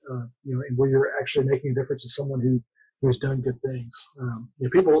boards. And where you're actually making a difference as someone who's done good things.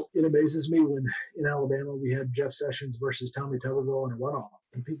 It amazes me when in Alabama we had Jeff Sessions versus Tommy Tuberville in a runoff.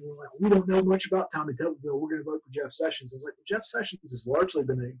 And people were like, "We don't know much about Tommy Tuberville. We're going to vote for Jeff Sessions." I was like, Jeff Sessions has largely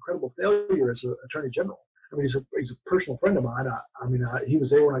been an incredible failure as an attorney general. I mean, he's a personal friend of mine. He was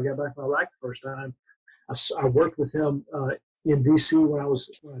there when I got back from Iraq the first time. I worked with him in D.C. when I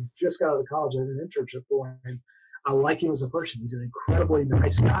just got out of college. I did an internship for him. I like him as a person. He's an incredibly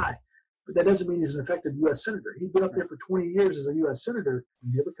nice guy. But that doesn't mean he's an effective U.S. senator. He's been up there for 20 years as a U.S. senator.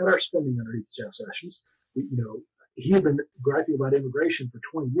 We never cut our spending underneath Jeff Sessions. He had been griping about immigration for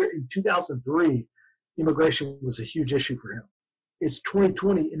 20 years. In 2003, immigration was a huge issue for him. It's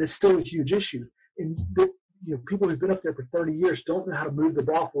 2020, and it's still a huge issue. And people who've been up there for 30 years don't know how to move the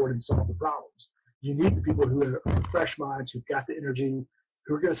ball forward and solve the problems. You need the people who are fresh minds, who've got the energy,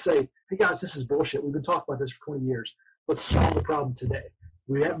 who are going to say, "Hey guys, this is bullshit. We've been talking about this for 20 years. Let's solve the problem today.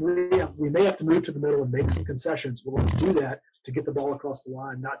 We may have to move to the middle and make some concessions, but let's do that to get the ball across the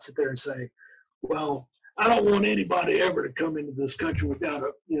line, not sit there and say, well, I don't want anybody ever to come into this country without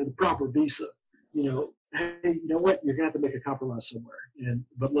the proper visa. Hey, you know what? You're going to have to make a compromise somewhere.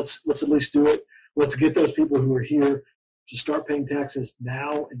 But let's at least do it. Let's get those people who are here to start paying taxes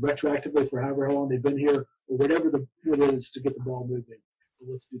now and retroactively for however long they've been here, or whatever it is, to get the ball moving.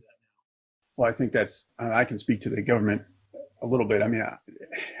 Let's do that now. Well, I think I can speak to the government a little bit. I mean,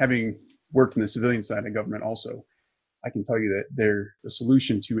 having worked in the civilian side of government also, I can tell you that the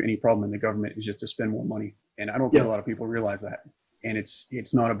solution to any problem in the government is just to spend more money. And I don't think a lot of people realize that. And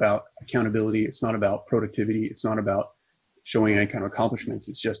it's not about accountability. It's not about productivity. It's not about showing any kind of accomplishments.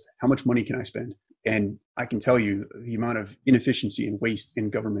 It's just, how much money can I spend? And I can tell you the amount of inefficiency and waste in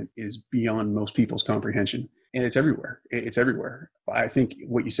government is beyond most people's comprehension. And it's everywhere. It's everywhere. I think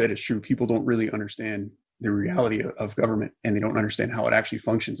what you said is true. People don't really understand the reality of government, and they don't understand how it actually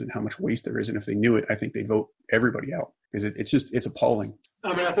functions and how much waste there is. And if they knew it, I think they'd vote everybody out, because it's appalling.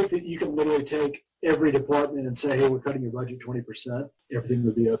 I mean, I think that you can literally take every department and say, "Hey, we're cutting your budget 20%. Everything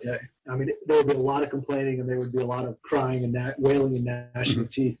would be okay." I mean, there would be a lot of complaining, and there would be a lot of crying and wailing and gnashing of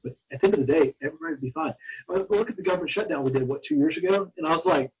teeth. But at the end of the day, everybody would be fine. Look at the government shutdown we did 2 years ago, and I was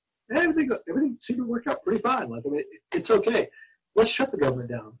like, hey, everything seemed to work out pretty fine. Like, I mean, it's okay. Let's shut the government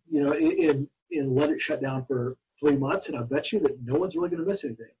down, and let it shut down for 3 months, and I bet you that no one's really going to miss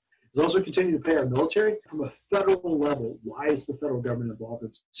anything. As long as we continue to pay our military from a federal level, why is the federal government involved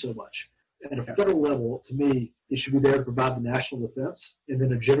in so much? At a federal level, to me, it should be there to provide the national defense and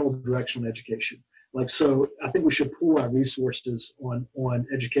then a general direction on education. So I think we should pool our resources on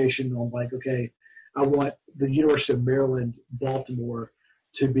education, on okay, I want the University of Maryland, Baltimore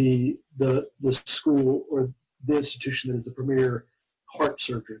to be the school or the institution that is the premier heart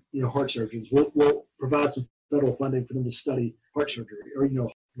surgeon. Heart surgeons. We'll provide some federal funding for them to study heart surgery. Or,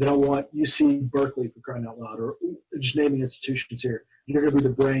 then I want UC Berkeley, for crying out loud, or just naming institutions here. You're going to be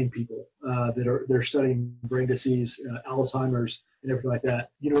the brain people they're studying brain disease, Alzheimer's, and everything like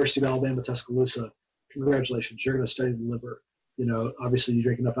that. University of Alabama, Tuscaloosa, congratulations. You're going to study the liver. Obviously you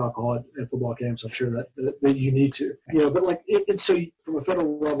drink enough alcohol at football games. I'm sure that you need to. But so from a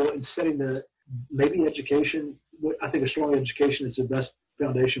federal level, in setting maybe education, I think a strong education is the best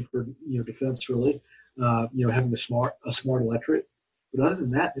foundation for defense. Really, having a smart electorate. But other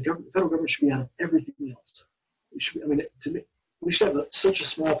than that, the federal government should be out of everything else. To me, we should have such a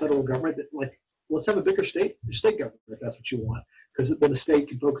small federal government that, let's have a bigger state government if that's what you want, because then the state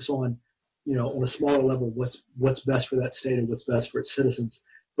can focus on, on a smaller level, what's best for that state and what's best for its citizens.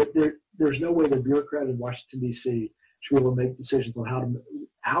 But there's no way the bureaucrat in Washington, D.C., should be able to make decisions on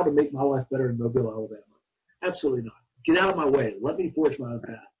how to make my life better in Mobile, Alabama. Absolutely not. Get out of my way. Let me forge my own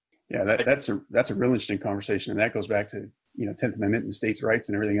path. Yeah, that's a real interesting conversation, and that goes back to 10th Amendment and states' rights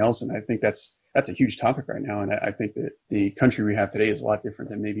and everything else. And I think that's a huge topic right now. And I think that the country we have today is a lot different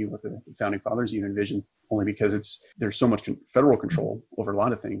than maybe what the founding fathers even envisioned, only because there's so much federal control over a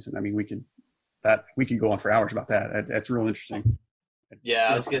lot of things. And I mean, we could go on for hours about that. That's real interesting. Yeah,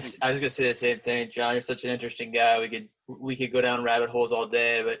 I was gonna say the same thing, John. You're such an interesting guy. We could go down rabbit holes all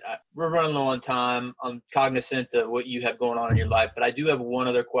day, but we're running low on time. I'm cognizant of what you have going on in your life, but I do have one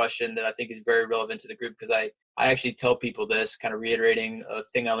other question that I think is very relevant to the group, because I actually tell people this, kind of reiterating a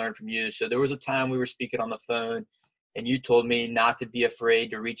thing I learned from you. So there was a time we were speaking on the phone, and you told me not to be afraid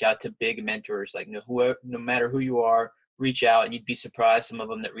to reach out to big mentors, like no matter who you are, reach out, and you'd be surprised some of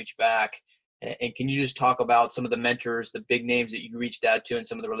them that reach back. And can you just talk about some of the mentors, the big names that you reached out to, and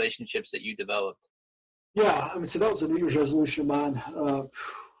some of the relationships that you developed? Yeah, I mean, so that was a New Year's resolution of mine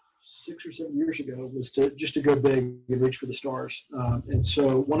 6 or 7 years ago, was to go big and reach for the stars. And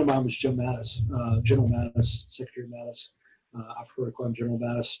so one of mine was Jim Mattis, General Mattis, Secretary Mattis. I prefer to call him General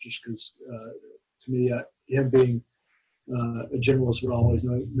Mattis just because, to me, him being a general is what I always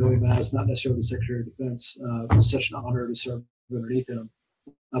know him as, not necessarily the Secretary of Defense. It was such an honor to serve underneath him.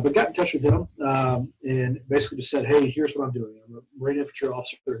 But got in touch with him and basically just said, hey, here's what I'm doing. I'm a Marine infantry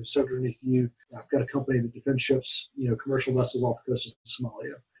officer who served underneath you. I've got a company that defends ships, commercial vessels off the coast of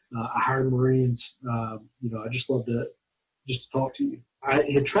Somalia. I hired Marines. I just love to talk to you. I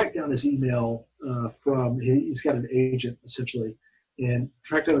had tracked down his email he's got an agent essentially, and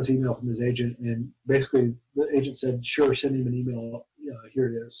tracked down his email from his agent. And basically the agent said, sure, send him an email. Here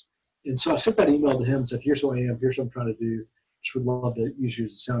it is. And so I sent that email to him and said, here's who I am. Here's what I'm trying to do. Just would love to use you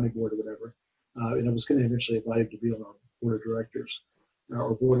as a sounding board or whatever. And I was going to eventually invite him to be on our board of directors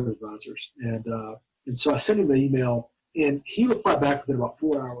or board of advisors. And so I sent him the email, and he replied back within about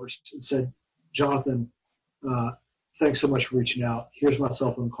 4 hours and said, Jonathan, thanks so much for reaching out. Here's my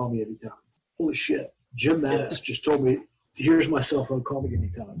cell phone. Call me anytime. Holy shit. Jim Mattis just told me, here's my cell phone. Call me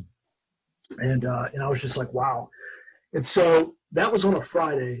anytime. And I was just like, wow. And so that was on a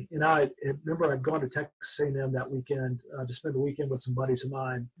Friday, and I remember I'd gone to Texas A&M that weekend to spend the weekend with some buddies of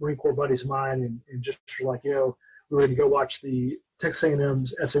mine, Marine Corps buddies of mine, and just like, we were going to go watch the Texas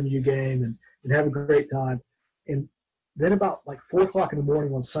A&M's SMU game and have a great time. And then about like 4 o'clock in the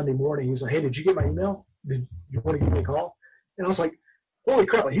morning on Sunday morning, he's like, hey, did you get my email? Did you want to give me a call? And I was like, holy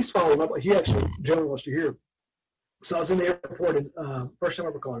crap, he's following up. He actually generally wants to hear. So I was in the airport, and first time I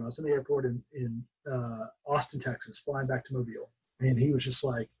ever called him, I was in the airport in Austin, Texas, flying back to Mobile. And he was just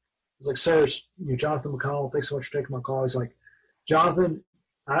like, sir, Jonathan McConnell, thanks so much for taking my call. He's like, Jonathan,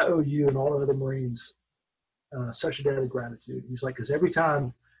 I owe you and all the other Marines such a debt of gratitude. He's like, because every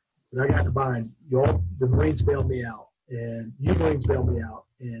time that I got to bind, the Marines bailed me out, and you Marines bailed me out,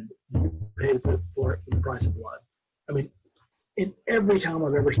 and you paid for it for the price of blood. I mean, in every time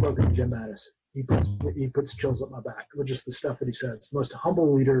I've ever spoken to Jim Mattis, he puts chills up my back with just the stuff that he says. The most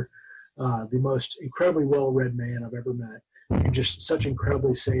humble leader, the most incredibly well-read man I've ever met. And just such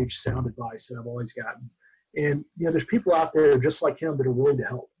incredibly sage, sound advice that I've always gotten. And there's people out there just like him that are willing to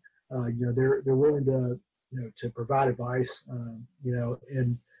help. They're willing to provide advice.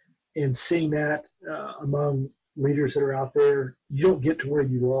 And seeing that among leaders that are out there, you don't get to where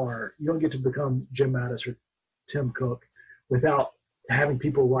you are. You don't get to become Jim Mattis or Tim Cook without having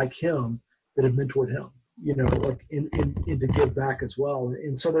people like him that have mentored him. And to give back as well.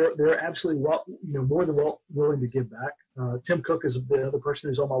 And so they're absolutely more than willing to give back. Tim Cook is the other person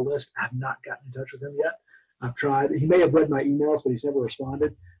who's on my list. I've not gotten in touch with him yet. I've tried. He may have read my emails, but he's never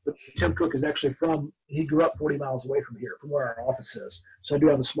responded. But Tim Cook is actually he grew up 40 miles away from here, from where our office is. So I do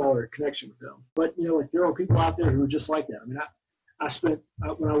have a smaller connection with them. But, there are people out there who are just like that. I mean, I spent,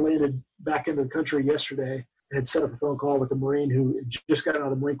 when I landed back into the country yesterday, had set up a phone call with a Marine who just got out of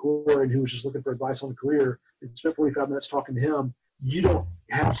the Marine Corps and who was just looking for advice on a career, and spent 45 minutes talking to him. You don't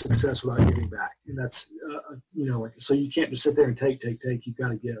have success without giving back. And that's, so you can't just sit there and take. You've got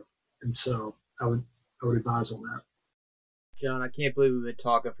to give. And so I would advise on that. John, I can't believe we've been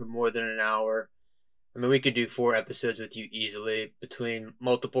talking for more than an hour. I mean, we could do 4 episodes with you easily, between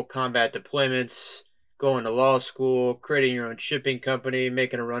multiple combat deployments, going to law school, creating your own shipping company,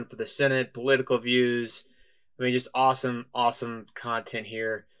 making a run for the Senate, political views. I mean, just awesome content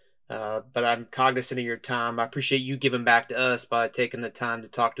here. But I'm cognizant of your time. I appreciate you giving back to us by taking the time to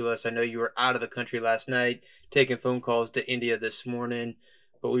talk to us. I know you were out of the country last night, taking phone calls to India this morning,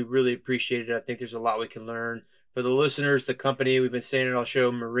 but we really appreciate it. I think there's a lot we can learn. For the listeners, the company, we've been saying it all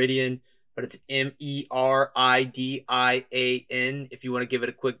show, Meridian, but it's Meridian. If you want to give it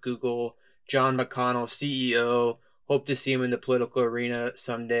a quick Google, John McConnell, CEO, Hope to see him in the political arena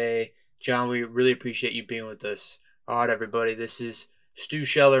someday. John, we really appreciate you being with us. All right, everybody. This is Stu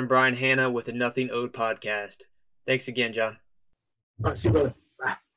Scheller and Brian Hanna with the Nothing Owed podcast. Thanks again, John. All right, see you, brother.